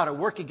Word of God, or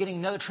work at getting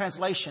another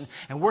translation,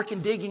 and work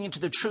in digging into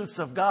the truths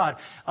of God.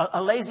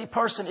 A lazy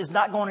person is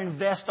not going to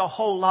invest a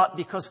whole lot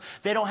because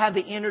they don't have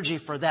the energy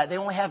for that. They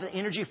only have the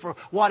energy for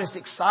what is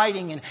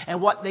exciting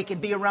and what they can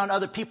be around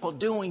other people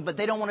doing, but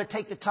they don't want to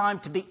take the time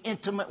to be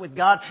intimate with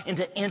God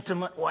in an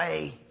intimate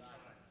way.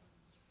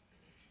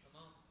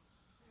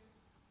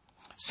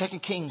 2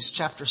 Kings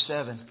chapter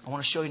 7. I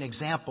want to show you an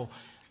example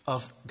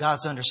of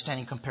God's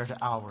understanding compared to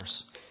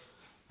ours.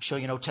 I'll show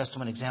you an Old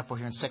Testament example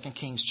here in 2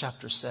 Kings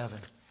chapter 7.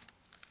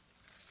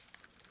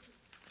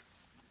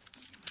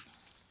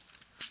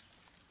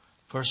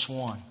 Verse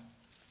 1.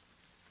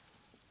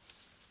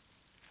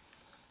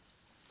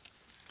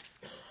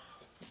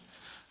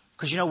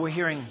 Because we're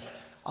hearing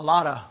a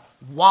lot of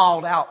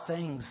wild out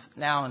things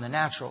now in the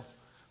natural.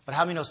 But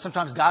how many know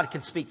sometimes God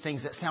can speak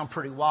things that sound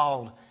pretty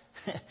wild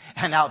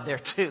and out there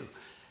too?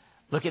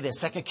 Look at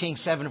this, 2 Kings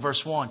 7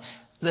 verse 1.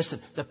 Listen,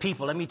 the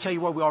people, let me tell you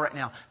where we are right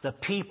now. The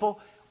people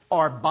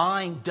are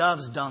buying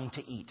dove's dung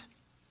to eat.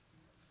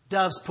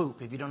 Dove's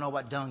poop, if you don't know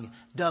what dung is.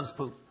 Dove's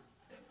poop.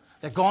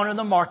 They're going to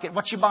the market.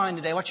 What you buying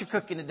today? What you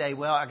cooking today?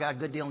 Well, I got a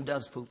good deal on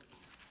dove's poop.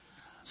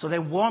 So they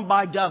want to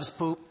buy dove's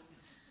poop,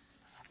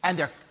 and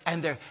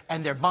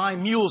they're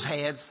buying mule's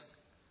heads,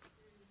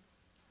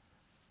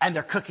 and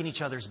they're cooking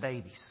each other's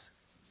babies.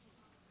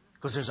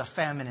 Because there's a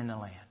famine in the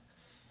land.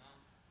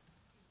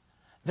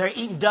 They're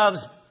eating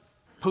dove's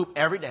poop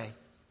every day.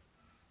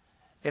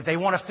 If they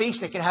want a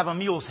feast, they can have a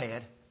mule's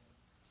head.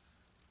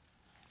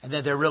 And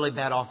then they're really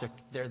bad off.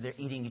 They're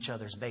eating each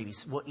other's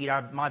babies. We'll eat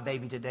my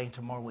baby today, and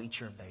tomorrow we'll eat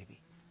your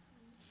baby.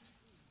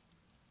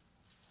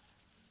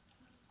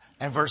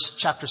 And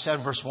chapter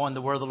 7, verse 1,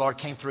 the word of the Lord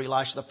came through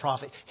Elisha the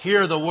prophet.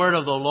 Hear the word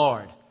of the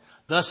Lord.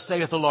 Thus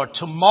saith the Lord,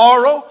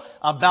 tomorrow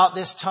about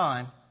this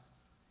time,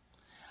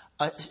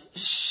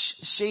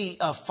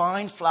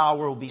 fine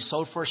flour will be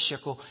sold for a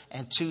shekel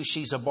and 2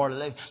 sheets of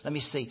barley. Let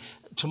me see.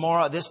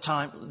 Tomorrow at this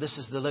time, this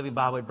is the Living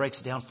Bible. It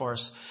breaks it down for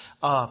us.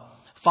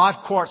 5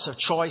 quarts of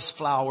choice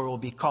flour will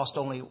be cost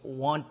only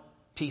 1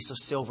 piece of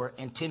silver,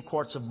 and 10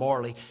 quarts of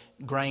barley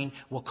grain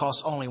will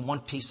cost only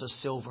 1 piece of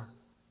silver.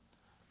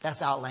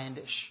 That's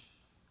outlandish.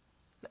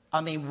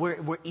 I mean,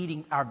 we're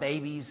eating our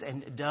babies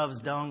and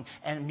dove's dung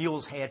and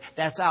mule's head.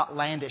 That's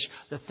outlandish.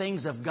 The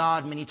things of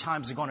God many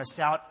times are going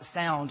to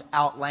sound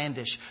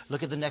outlandish.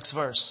 Look at the next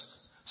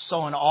verse.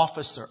 So an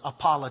officer, a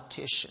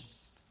politician,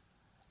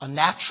 a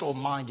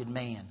natural-minded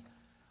man,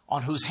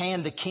 on whose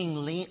hand the king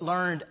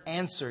learned,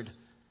 answered.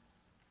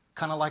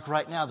 Kind of like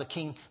right now,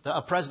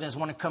 the president is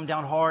wanting to come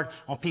down hard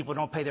on people who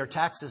don't pay their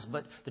taxes,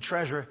 but the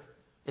treasurer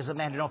is a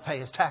man who don't pay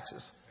his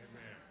taxes.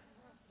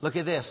 Look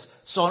at this.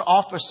 So an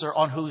officer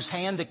on whose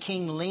hand the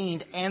king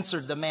leaned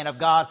answered the man of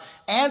God.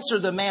 Answer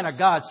the man of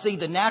God. See,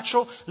 the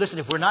natural, listen,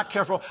 if we're not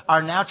careful,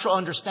 our natural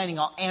understanding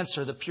will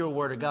answer the pure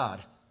word of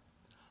God.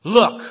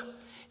 Look,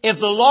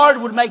 if the Lord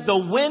would make the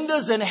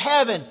windows in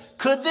heaven,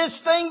 could this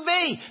thing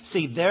be?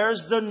 See,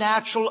 there's the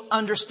natural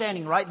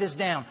understanding. Write this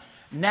down.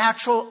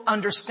 Natural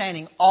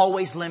understanding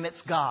always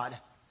limits God.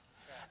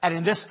 And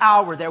in this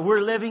hour that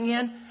we're living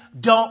in,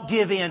 don't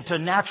give in to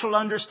natural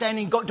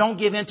understanding. Don't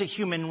give in to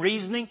human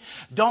reasoning.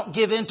 Don't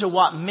give in to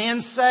what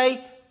men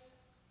say.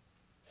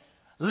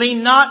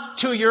 Lean not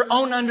to your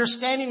own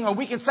understanding, or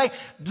we can say,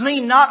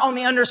 lean not on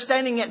the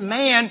understanding at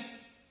man,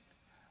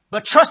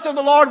 but trust in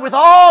the Lord with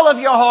all of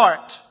your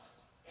heart,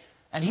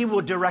 and He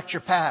will direct your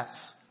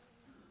paths.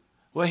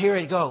 Well, here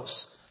it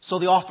goes. So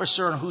the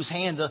officer on whose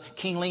hand the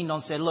king leaned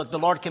on said, look, the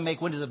Lord can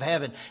make windows of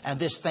heaven, and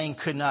this thing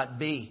could not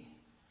be.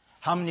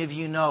 How many of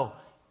you know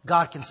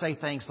God can say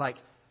things like,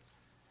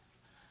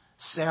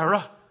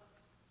 Sarah,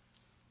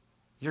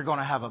 you're going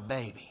to have a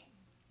baby.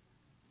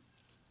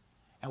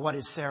 And what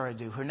did Sarah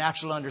do? Her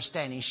natural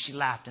understanding, she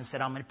laughed and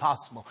said, I'm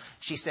impossible.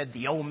 She said,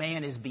 the old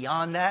man is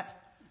beyond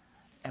that,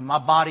 and my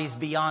body's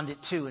beyond it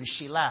too. And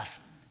she laughed.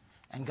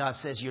 And God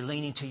says, you're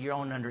leaning to your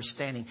own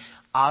understanding.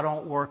 I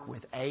don't work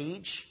with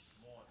age.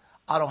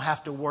 I don't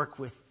have to work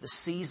with the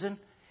season.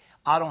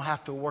 I don't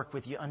have to work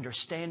with your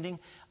understanding.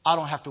 I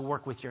don't have to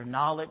work with your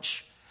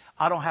knowledge.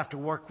 I don't have to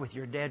work with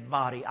your dead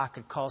body. I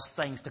could cause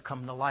things to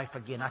come to life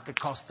again. I could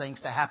cause things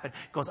to happen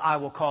because I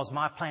will cause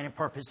my plan and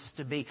purposes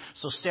to be.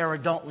 So Sarah,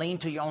 don't lean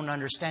to your own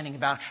understanding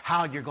about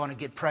how you're going to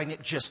get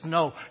pregnant. Just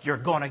know you're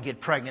going to get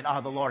pregnant.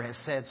 The Lord has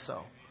said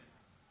so.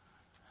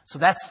 So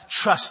that's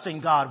trusting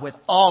God with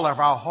all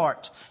of our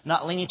heart,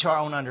 not leaning to our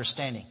own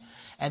understanding.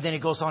 And then it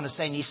goes on to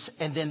say,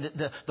 and then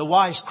the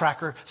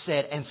wisecracker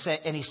said,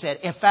 and he said,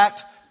 in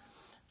fact,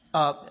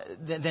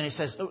 then it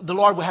says, the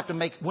Lord will have to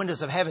make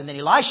windows of heaven. Then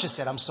Elisha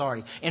said, I'm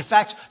sorry. In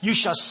fact, you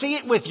shall see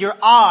it with your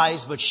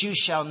eyes, but you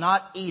shall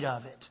not eat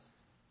of it.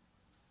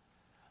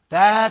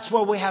 That's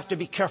where we have to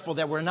be careful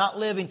that we're not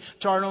living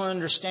to our own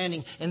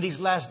understanding in these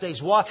last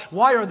days.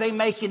 Why are they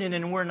making it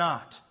and we're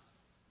not?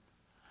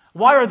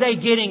 Why are they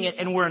getting it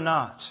and we're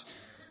not?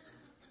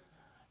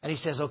 And he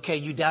says, okay,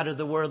 you doubted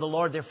the word of the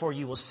Lord, therefore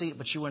you will see it,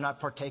 but you will not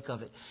partake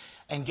of it.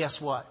 And guess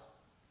what?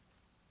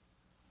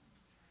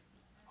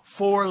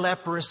 4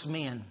 leprous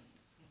men,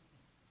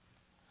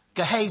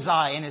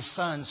 Gehazi and his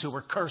sons, who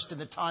were cursed in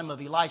the time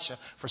of Elisha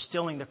for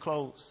stealing the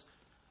clothes.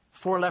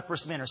 4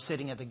 leprous men are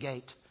sitting at the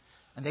gate,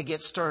 and they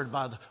get stirred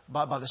by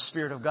the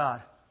Spirit of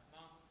God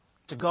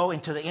to go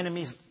into the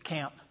enemy's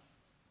camp.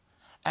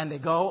 And they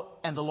go,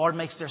 and the Lord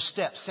makes their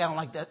steps sound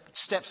like the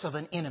steps of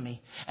an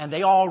enemy. And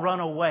they all run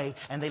away,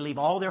 and they leave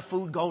all their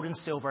food, gold and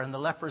silver. And the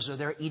lepers are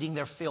there eating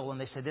their fill.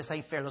 And they say, this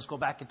ain't fair. Let's go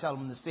back and tell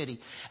them in the city.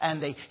 And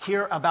they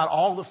hear about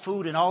all the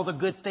food and all the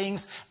good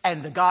things.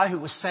 And the guy who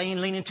was saying,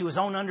 leaning to his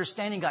own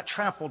understanding, got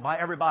trampled by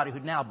everybody who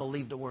now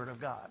believed the word of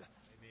God.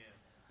 Amen.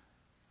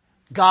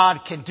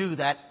 God can do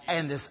that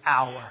in this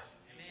hour.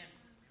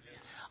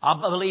 I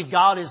believe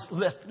God is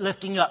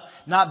lifting up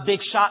not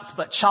big shots,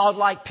 but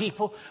childlike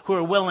people who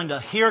are willing to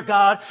hear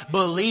God,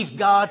 believe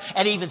God,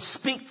 and even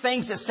speak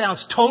things that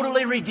sounds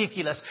totally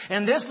ridiculous.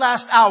 In this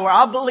last hour,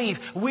 I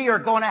believe we are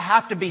going to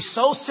have to be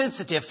so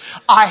sensitive.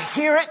 I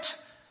hear it.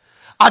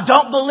 I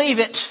don't believe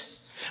it.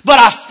 But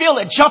I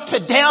feel it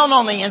jumping down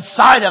on the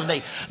inside of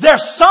me.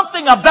 There's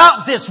something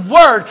about this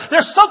word.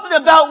 There's something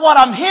about what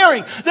I'm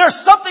hearing. There's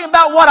something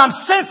about what I'm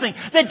sensing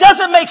that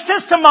doesn't make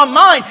sense to my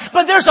mind.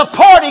 But there's a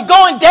party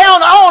going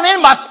down on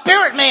in my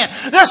spirit, man.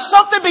 There's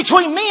something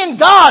between me and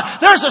God.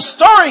 There's a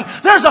stirring.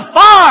 There's a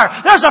fire.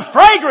 There's a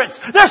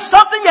fragrance. There's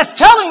something that's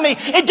telling me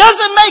it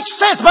doesn't make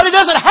sense, but it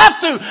doesn't have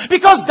to,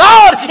 because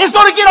God is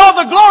going to get all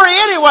the glory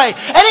anyway.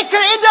 And it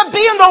could end up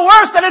being the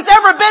worst that it's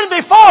ever been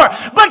before.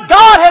 But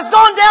God has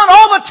gone down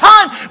all the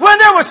time when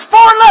there was 4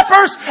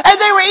 lepers and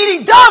they were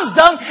eating dove's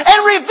dung and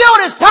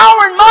revealed His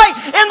power and might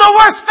in the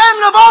worst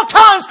famine of all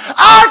times.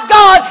 Our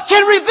God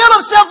can reveal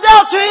Himself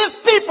now to His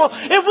people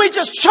if we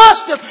just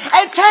trust Him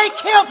and take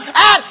Him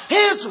at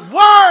His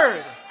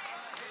word.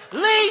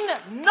 Lean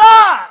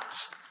not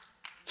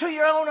to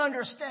your own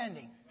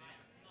understanding.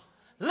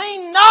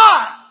 Lean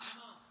not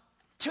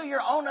to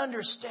your own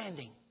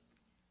understanding.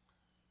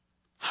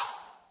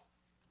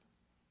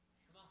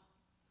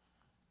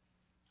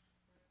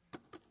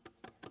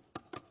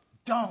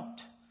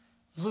 Don't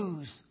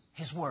lose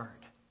His word.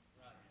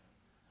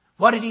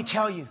 What did He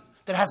tell you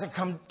that hasn't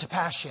come to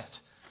pass yet?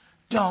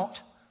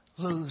 Don't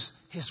lose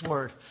His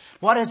word.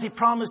 What has He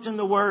promised in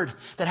the word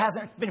that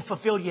hasn't been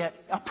fulfilled yet?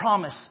 A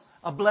promise,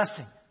 a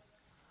blessing.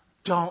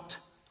 Don't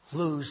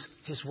lose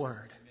His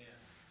word.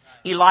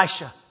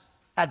 Elisha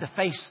at the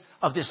face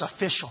of this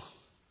official,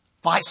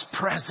 vice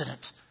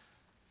president,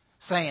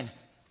 saying,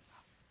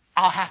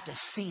 I'll have to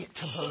see it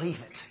to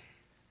believe it.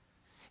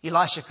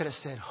 Elisha could have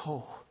said,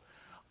 oh,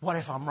 what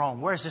if I'm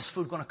wrong? Where is this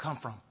food going to come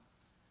from?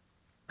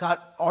 God,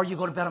 are you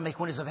going to be able to make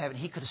windows of heaven?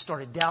 He could have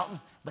started doubting,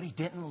 but he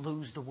didn't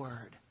lose the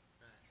word.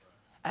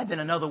 And then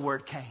another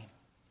word came.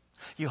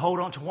 You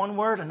hold on to one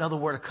word, another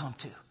word will come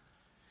to.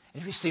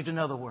 And he received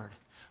another word.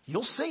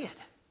 You'll see it,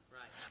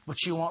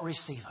 but you won't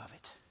receive of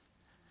it.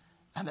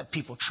 And that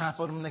people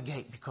trampled him in the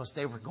gate because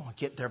they were going to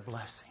get their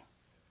blessing.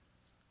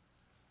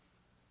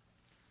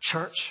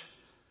 Church,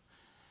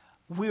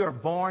 we are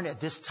born at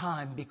this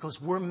time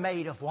because we're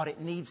made of what it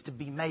needs to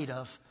be made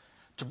of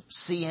to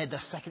see the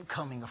second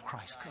coming of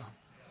Christ come.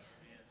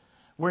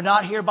 We're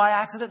not here by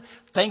accident.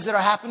 Things that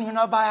are happening are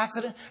not by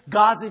accident.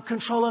 God's in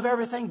control of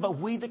everything. But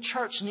we, the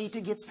church, need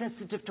to get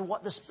sensitive to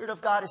what the Spirit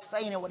of God is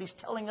saying and what He's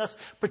telling us,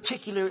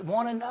 particularly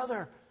one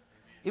another.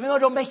 Even though it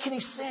don't make any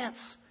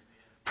sense,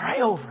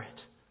 pray over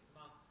it.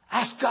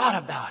 Ask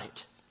God about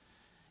it.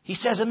 He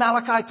says in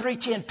Malachi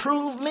 3:10,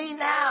 prove me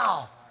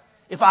now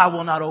if I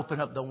will not open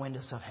up the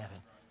windows of heaven.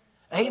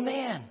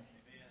 Amen.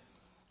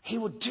 He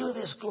will do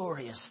this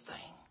glorious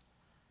thing.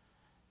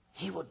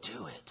 He will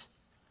do it.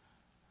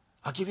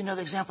 I'll give you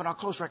another example and I'll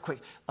close right quick.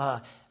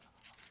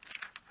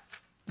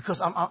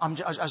 Because I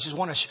just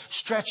want to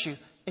stretch you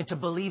into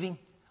believing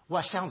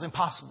what sounds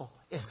impossible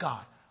is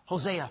God.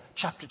 Hosea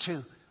chapter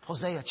 2.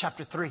 Hosea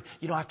chapter 3.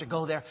 You don't have to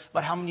go there.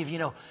 But how many of you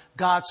know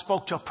God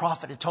spoke to a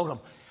prophet and told him,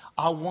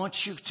 I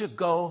want you to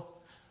go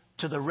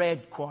to the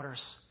red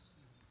quarters.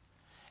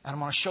 And I'm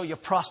going to show you a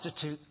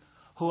prostitute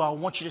who I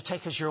want you to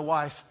take as your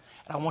wife.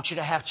 And I want you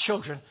to have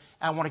children.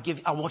 And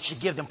I want you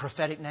to give them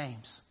prophetic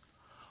names.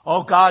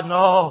 Oh God,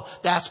 no,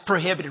 that's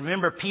prohibited.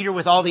 Remember Peter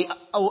with all the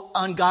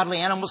ungodly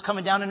animals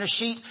coming down in a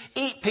sheet?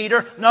 Eat,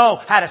 Peter.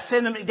 No, had to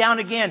send them down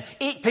again.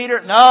 Eat,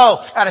 Peter.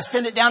 No, had to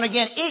send it down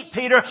again. Eat,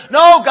 Peter.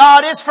 No,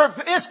 God, it's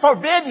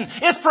forbidden.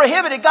 It's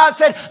prohibited. God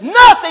said,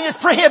 nothing is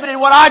prohibited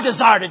what I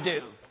desire to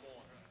do.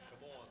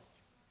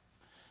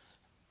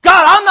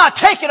 God, I'm not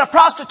taking a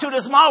prostitute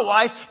as my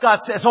wife.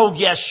 God says, oh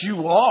yes,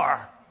 you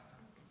are.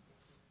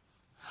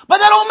 But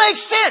that don't make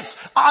sense.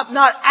 I'm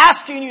not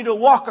asking you to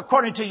walk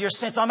according to your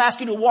sense. I'm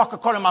asking you to walk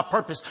according to my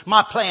purpose,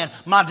 my plan,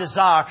 my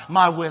desire,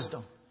 my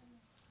wisdom.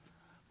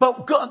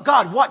 But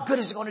God, what good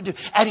is it going to do?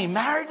 And he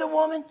married the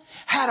woman,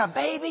 had a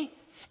baby,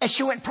 and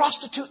she went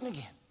prostituting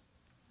again.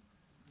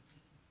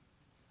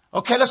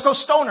 Okay, let's go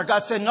stone her.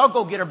 God said, no,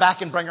 go get her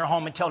back and bring her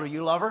home and tell her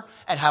you love her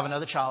and have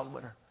another child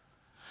with her.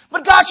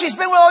 But God, she's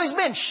been with all these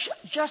men.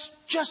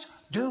 Just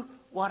do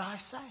what I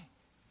say.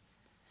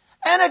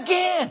 And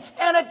again,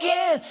 and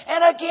again,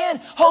 and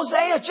again,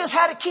 Hosea just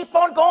had to keep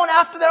on going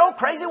after that old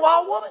crazy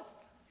wild woman.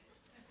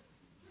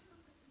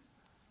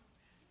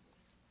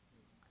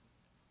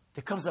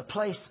 There comes a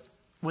place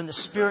when the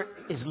Spirit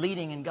is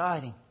leading and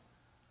guiding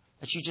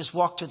that you just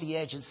walk to the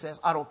edge and says,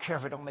 I don't care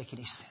if it don't make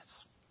any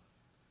sense.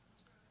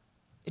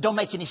 It don't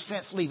make any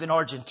sense leaving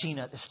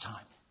Argentina at this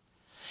time.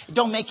 It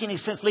don't make any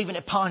sense living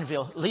at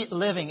Pineville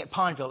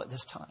at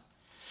this time.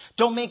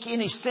 Don't make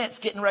any sense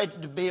getting ready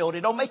to build.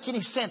 It don't make any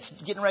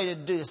sense getting ready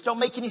to do this. Don't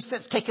make any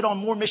sense taking on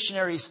more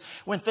missionaries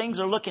when things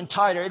are looking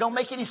tighter. It don't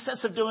make any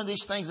sense of doing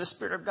these things. The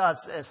Spirit of God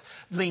says,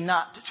 lean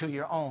not to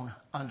your own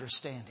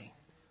understanding.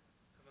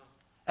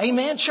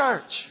 Amen,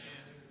 church.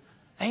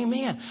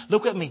 Amen.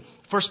 Look at me.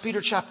 1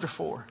 Peter chapter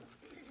 4.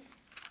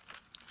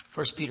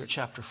 1 Peter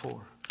chapter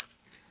 4.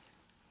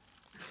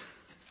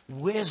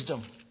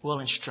 Wisdom will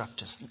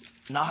instruct us,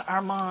 not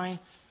our mind.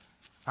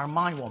 Our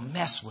mind will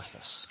mess with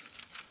us.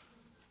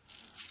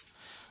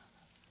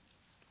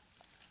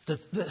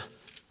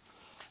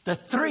 The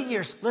 3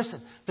 years,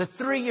 listen, the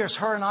 3 years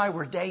her and I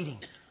were dating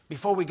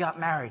before we got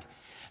married.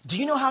 Do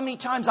you know how many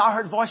times I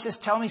heard voices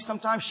tell me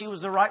sometimes she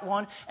was the right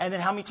one? And then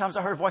how many times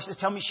I heard voices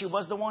tell me she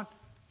was the one?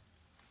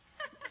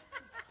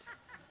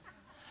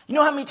 You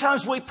know how many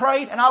times we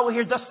prayed and I will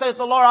hear, thus saith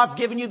the Lord, I've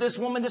given you this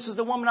woman. This is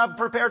the woman I've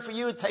prepared for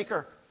you, and take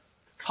her.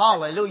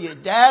 Hallelujah.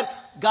 Dad,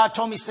 God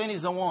told me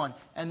Cindy's the one.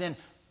 And then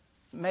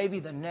maybe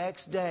the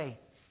next day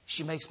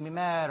she makes me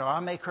mad, or I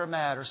make her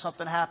mad, or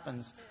something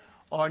happens.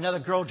 Or another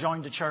girl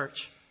joined the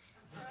church.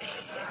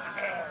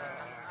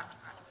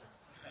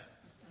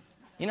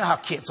 You know how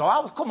kids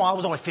are. Come on, I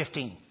was only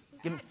 15.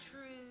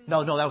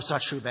 No, that was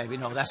not true, baby.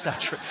 No, that's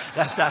not true.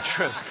 That's not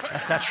true.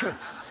 That's not true.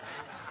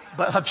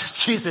 But I'm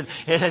just using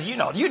it.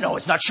 You know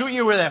it's not true.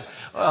 You were there.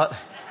 But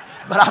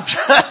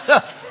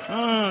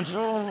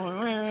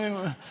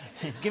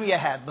Give me a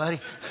hat,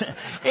 buddy.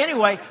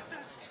 Anyway,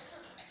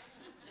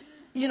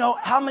 you know,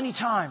 how many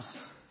times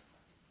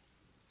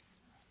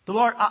the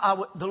Lord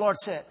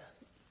said,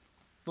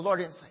 the Lord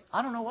didn't say,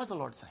 I don't know what the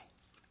Lord said.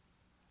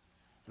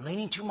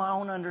 Leaning to my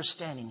own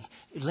understanding,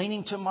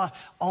 leaning to my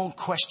own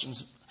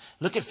questions.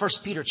 Look at 1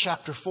 Peter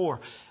chapter 4.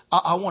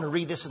 I want to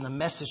read this in the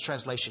Message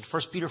translation.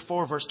 1 Peter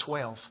 4 verse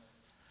 12.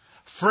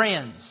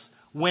 Friends,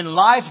 when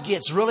life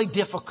gets really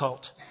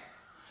difficult,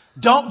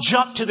 don't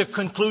jump to the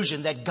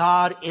conclusion that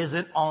God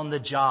isn't on the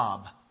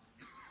job.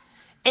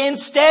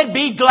 Instead,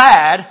 be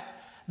glad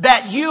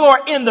that you are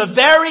in the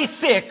very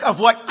thick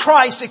of what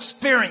Christ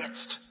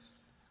experienced.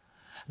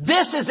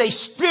 This is a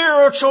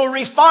spiritual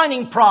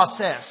refining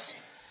process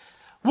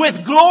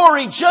with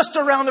glory just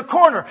around the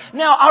corner.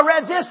 Now, I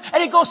read this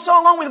and it goes so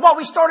along with what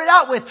we started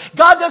out with.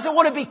 God doesn't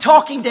want to be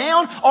talking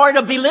down or in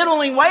a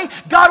belittling way.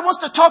 God wants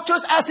to talk to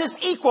us as His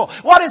equal.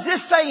 What is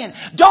this saying?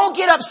 Don't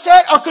get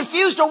upset or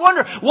confused or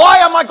wonder, why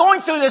am I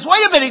going through this?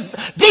 Wait a minute.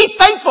 Be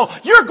thankful.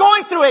 You're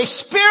going through a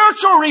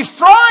spiritual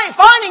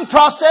refining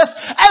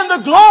process and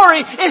the glory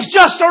is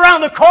just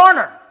around the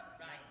corner.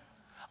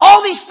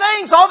 All these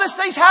things, all this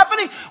thing's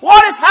happening.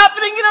 What is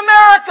happening in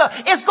America?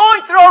 It's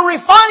going through a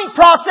refining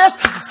process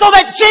so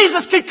that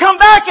Jesus can come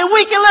back and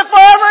we can live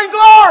forever in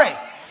glory.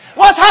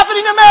 What's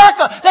happening in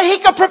America? That He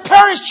can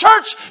prepare His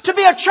church to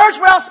be a church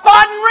without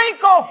spot and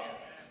wrinkle.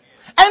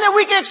 And that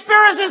we can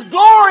experience His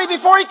glory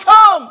before He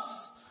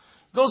comes.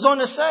 Goes on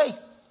to say,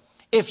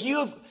 if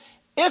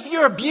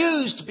you're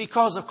abused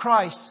because of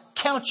Christ,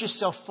 count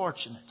yourself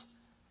fortunate.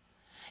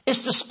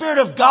 It's the Spirit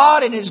of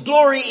God and His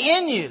glory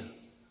in you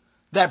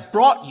that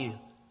brought you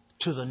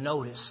to the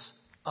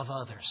notice of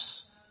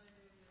others.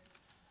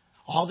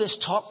 All this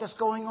talk that's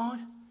going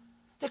on,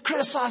 they're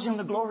criticizing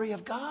the glory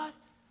of God.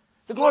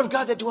 The glory of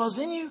God that dwells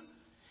in you.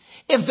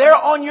 If they're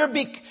on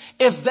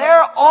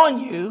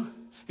you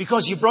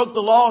because you broke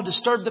the law and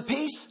disturbed the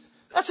peace,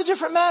 that's a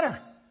different matter.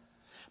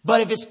 But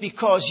if it's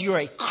because you're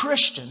a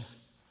Christian,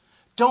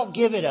 don't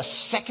give it a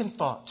second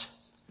thought.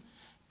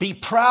 Be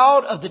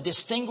proud of the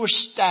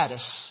distinguished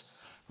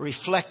status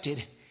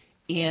reflected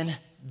in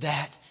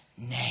that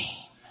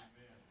name.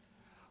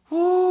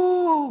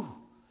 Woo!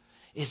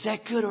 Is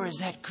that good or is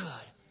that good?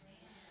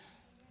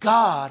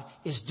 God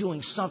is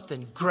doing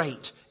something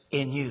great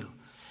in you.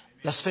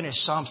 Let's finish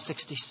Psalm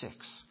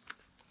 66.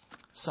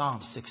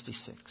 Psalm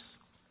 66.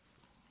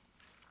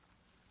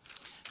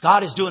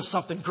 God is doing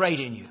something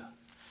great in you.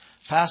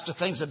 Pastor,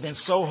 things have been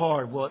so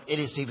hard. Well, it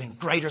is even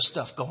greater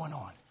stuff going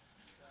on.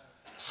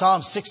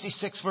 Psalm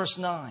 66 verse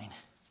 9.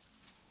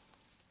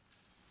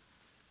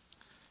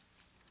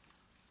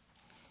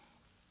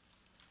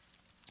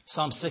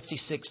 Psalm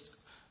 66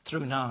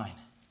 through 9.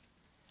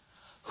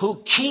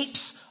 Who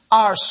keeps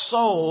our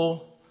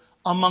soul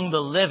among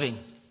the living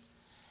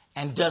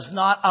and does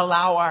not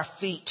allow our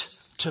feet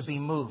to be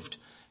moved.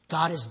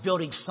 God is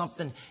building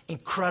something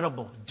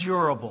incredible,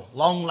 durable,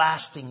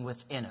 long-lasting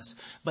within us.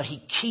 But He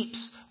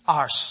keeps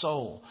our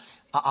soul.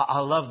 I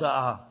love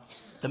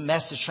the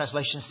Message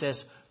translation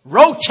says,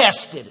 road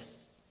tested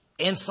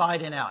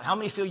inside and out. How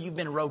many feel you've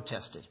been road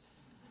tested?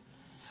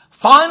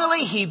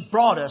 Finally, He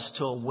brought us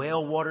to a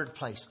well-watered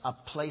place, a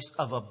place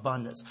of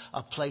abundance,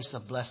 a place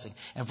of blessing.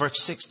 And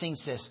verse 16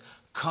 says,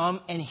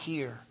 come and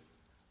hear,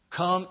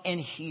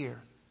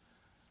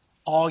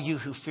 all you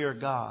who fear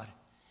God,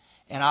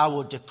 and I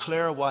will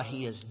declare what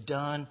He has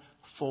done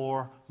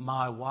for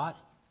my what?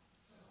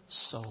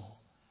 Soul.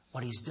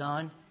 What He's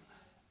done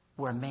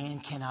where man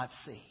cannot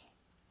see.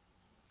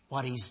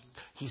 What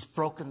He's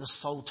broken the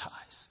soul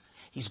ties.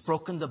 He's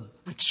broken the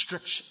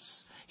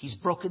restrictions. He's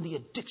broken the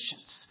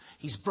addictions.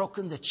 He's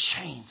broken the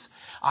chains.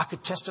 I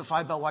could testify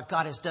about what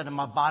God has done in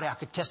my body. I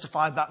could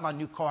testify about my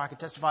new car. I could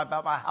testify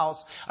about my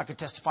house. I could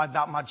testify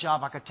about my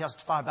job. I could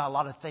testify about a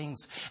lot of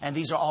things. And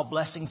these are all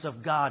blessings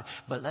of God.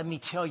 But let me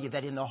tell you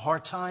that in the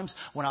hard times,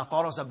 when I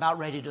thought I was about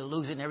ready to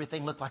lose it and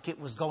everything looked like it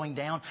was going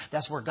down,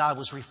 that's where God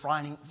was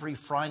refining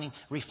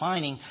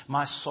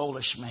my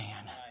soulish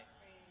man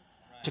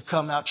to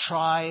come out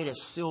tried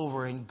as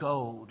silver and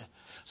gold.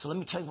 So let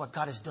me tell you what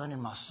God has done in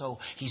my soul.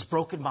 He's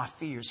broken my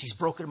fears. He's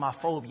broken my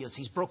phobias.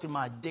 He's broken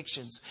my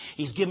addictions.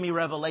 He's given me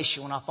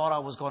revelation when I thought I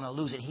was going to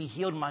lose it. He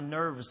healed my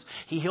nerves.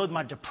 He healed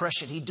my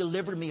depression. He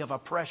delivered me of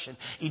oppression.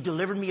 He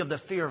delivered me of the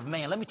fear of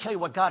man. Let me tell you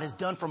what God has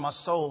done for my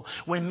soul.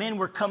 When men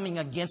were coming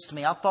against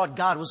me, I thought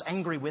God was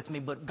angry with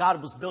me, but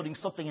God was building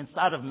something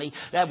inside of me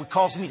that would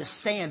cause me to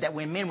stand, that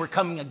when men were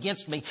coming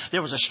against me,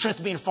 there was a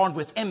strength being formed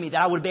within me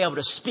that I would be able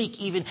to speak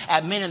even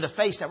at men in the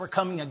face that were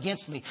coming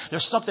against me.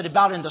 There's something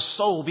about in the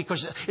soul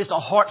because It's a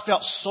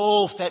heartfelt,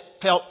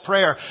 soul-felt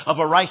prayer of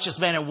a righteous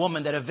man and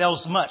woman that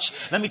avails much.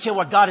 Let me tell you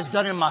what God has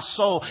done in my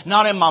soul,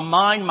 not in my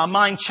mind. My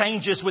mind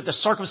changes with the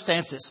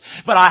circumstances.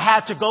 But I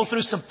had to go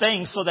through some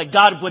things so that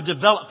God would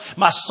develop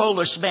my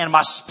soulish man,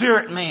 my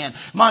spirit man,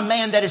 my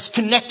man that is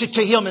connected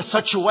to Him in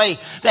such a way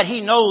that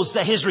he knows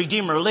that his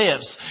Redeemer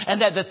lives.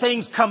 And that the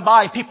things come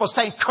by, people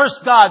saying, curse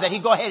God that He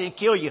go ahead and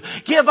kill you.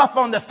 Give up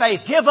on the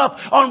faith. Give up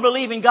on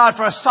believing God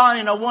for a sign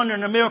and a wonder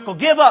and a miracle.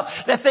 Give up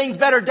that things,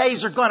 better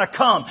days are going to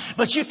come.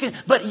 But you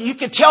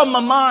can tell my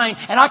mind,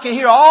 and I can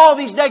hear all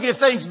these negative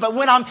things. But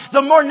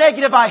the more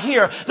negative I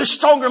hear, the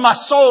stronger my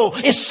soul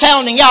is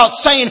sounding out,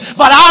 saying,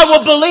 but I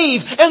will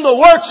believe in the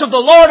works of the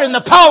Lord and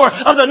the power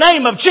of the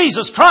name of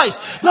Jesus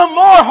Christ. The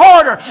more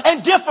harder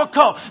and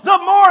difficult, the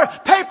more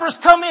papers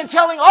come in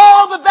telling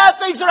all the bad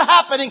things that are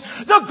happening,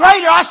 the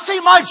greater I see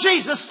my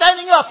Jesus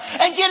standing up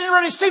and getting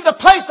ready to receive the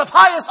place of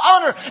highest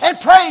honor and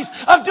praise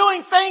of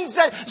doing things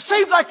that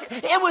seemed like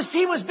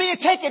He was being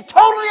taken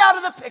totally out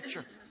of the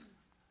picture.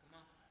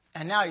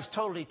 And now He's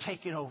totally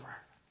taken over.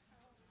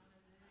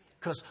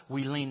 Because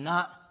we lean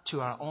not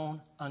to our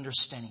own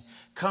understanding.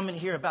 Come and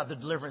hear about the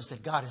deliverance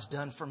that God has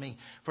done for me.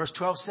 Verse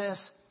 12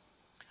 says,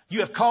 you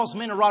have caused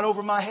men to ride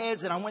over my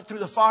heads, and I went through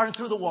the fire and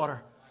through the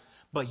water.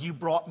 But you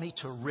brought me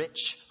to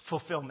rich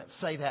fulfillment.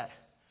 Say that.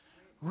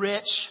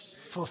 Rich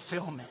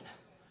fulfillment.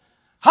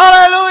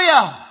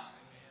 Hallelujah.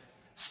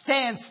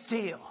 Stand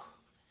still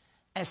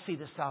and see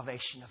the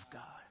salvation of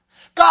God.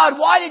 God,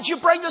 why did you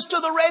bring us to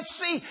the Red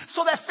Sea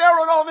so that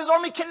Pharaoh and all of his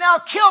army can now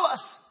kill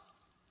us?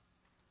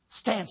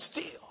 Stand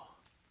still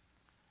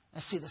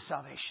and see the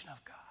salvation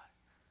of God.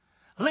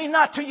 Lean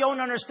not to your own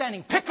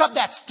understanding. Pick up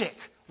that stick.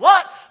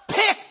 What?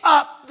 Pick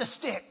up the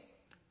stick.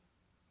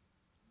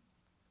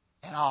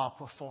 And I'll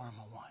perform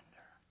a wonder.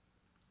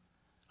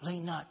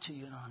 Lean not to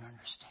your own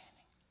understanding.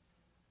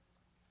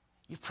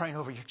 You're praying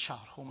over your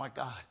child. Oh my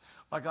God,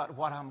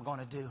 what I'm going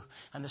to do.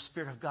 And the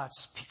Spirit of God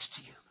speaks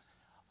to you.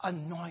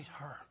 Anoint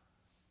her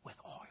with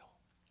oil.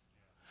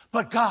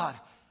 But God,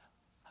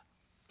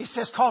 it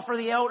says call for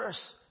the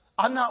elders.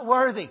 I'm not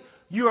worthy.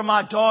 You are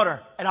my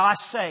daughter. And I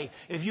say,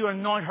 if you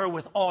anoint her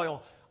with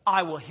oil,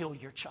 I will heal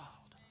your child.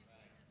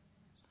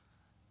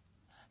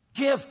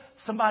 Give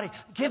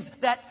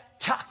that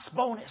tax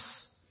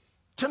bonus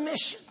to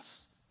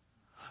missions.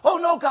 Oh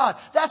no, God,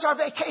 that's our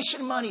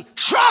vacation money.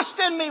 Trust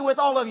in me with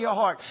all of your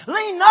heart.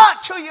 Lean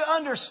not to your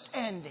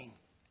understanding.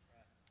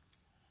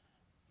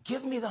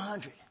 Give me the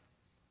 100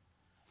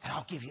 and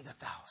I'll give you the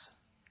 1,000.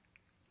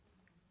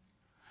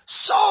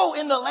 Sow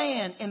in the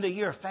land in the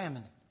year of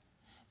famine,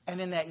 and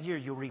in that year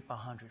you'll reap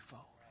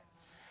 100-fold.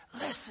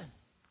 Listen,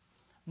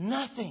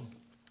 nothing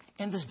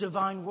in this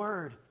divine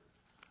word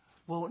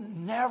will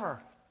never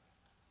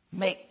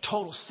make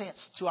total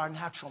sense to our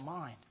natural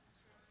mind.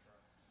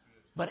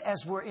 But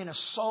as we're in a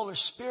solar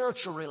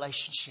spiritual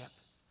relationship,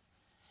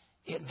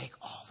 it makes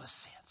all the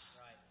sense.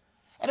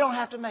 It don't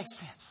have to make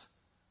sense.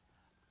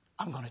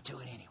 I'm going to do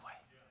it anyway.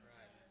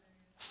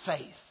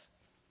 Faith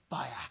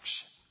by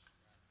action.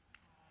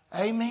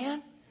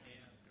 Amen.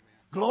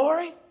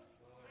 Glory.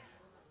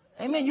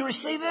 Amen. You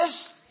receive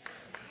this?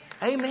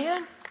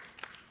 Amen.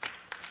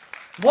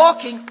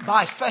 Walking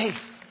by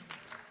faith.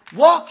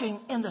 Walking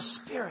in the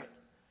Spirit.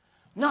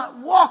 Not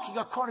walking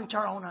according to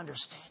our own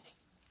understanding.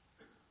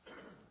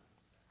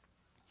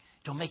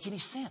 Don't make any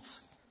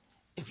sense.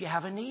 If you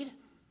have a need,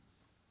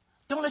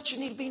 don't let your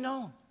need be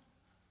known.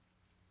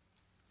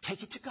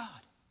 Take it to God.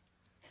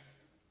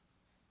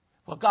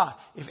 Well, God,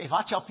 if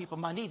I tell people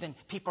my need, then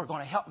people are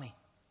going to help me.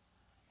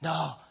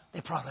 No,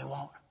 they probably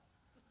won't.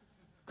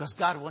 Because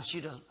God wants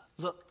you to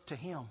look to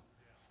Him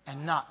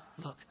and not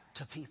look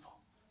to people.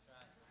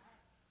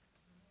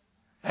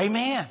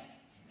 Amen.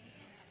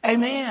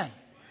 Amen.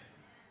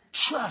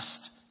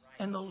 Trust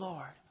in the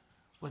Lord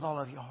with all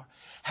of your heart.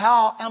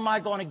 How am I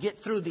going to get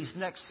through these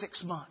next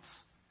 6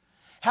 months?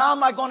 How are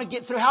we going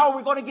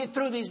to get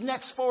through these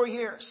next 4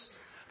 years?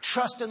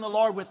 Trust in the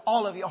Lord with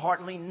all of your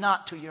heart. Lean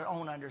not to your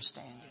own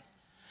understanding.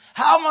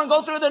 How am I going to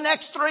go through the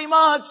next 3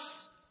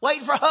 months?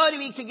 Waiting for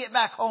Huddy to get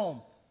back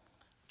home.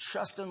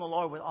 Trust in the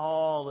Lord with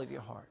all of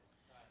your heart.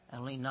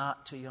 And lean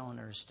not to your own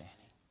understanding.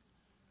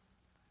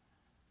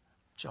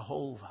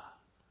 Jehovah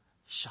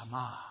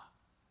Shammah.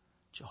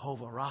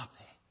 Jehovah Rapha.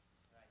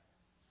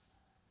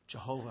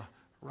 Jehovah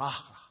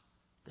Rapha,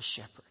 the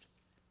shepherd,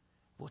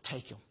 will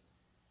take him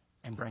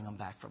and bring him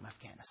back from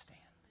Afghanistan.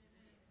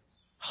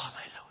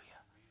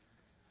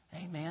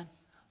 Hallelujah. Amen.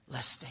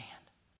 Let's stand.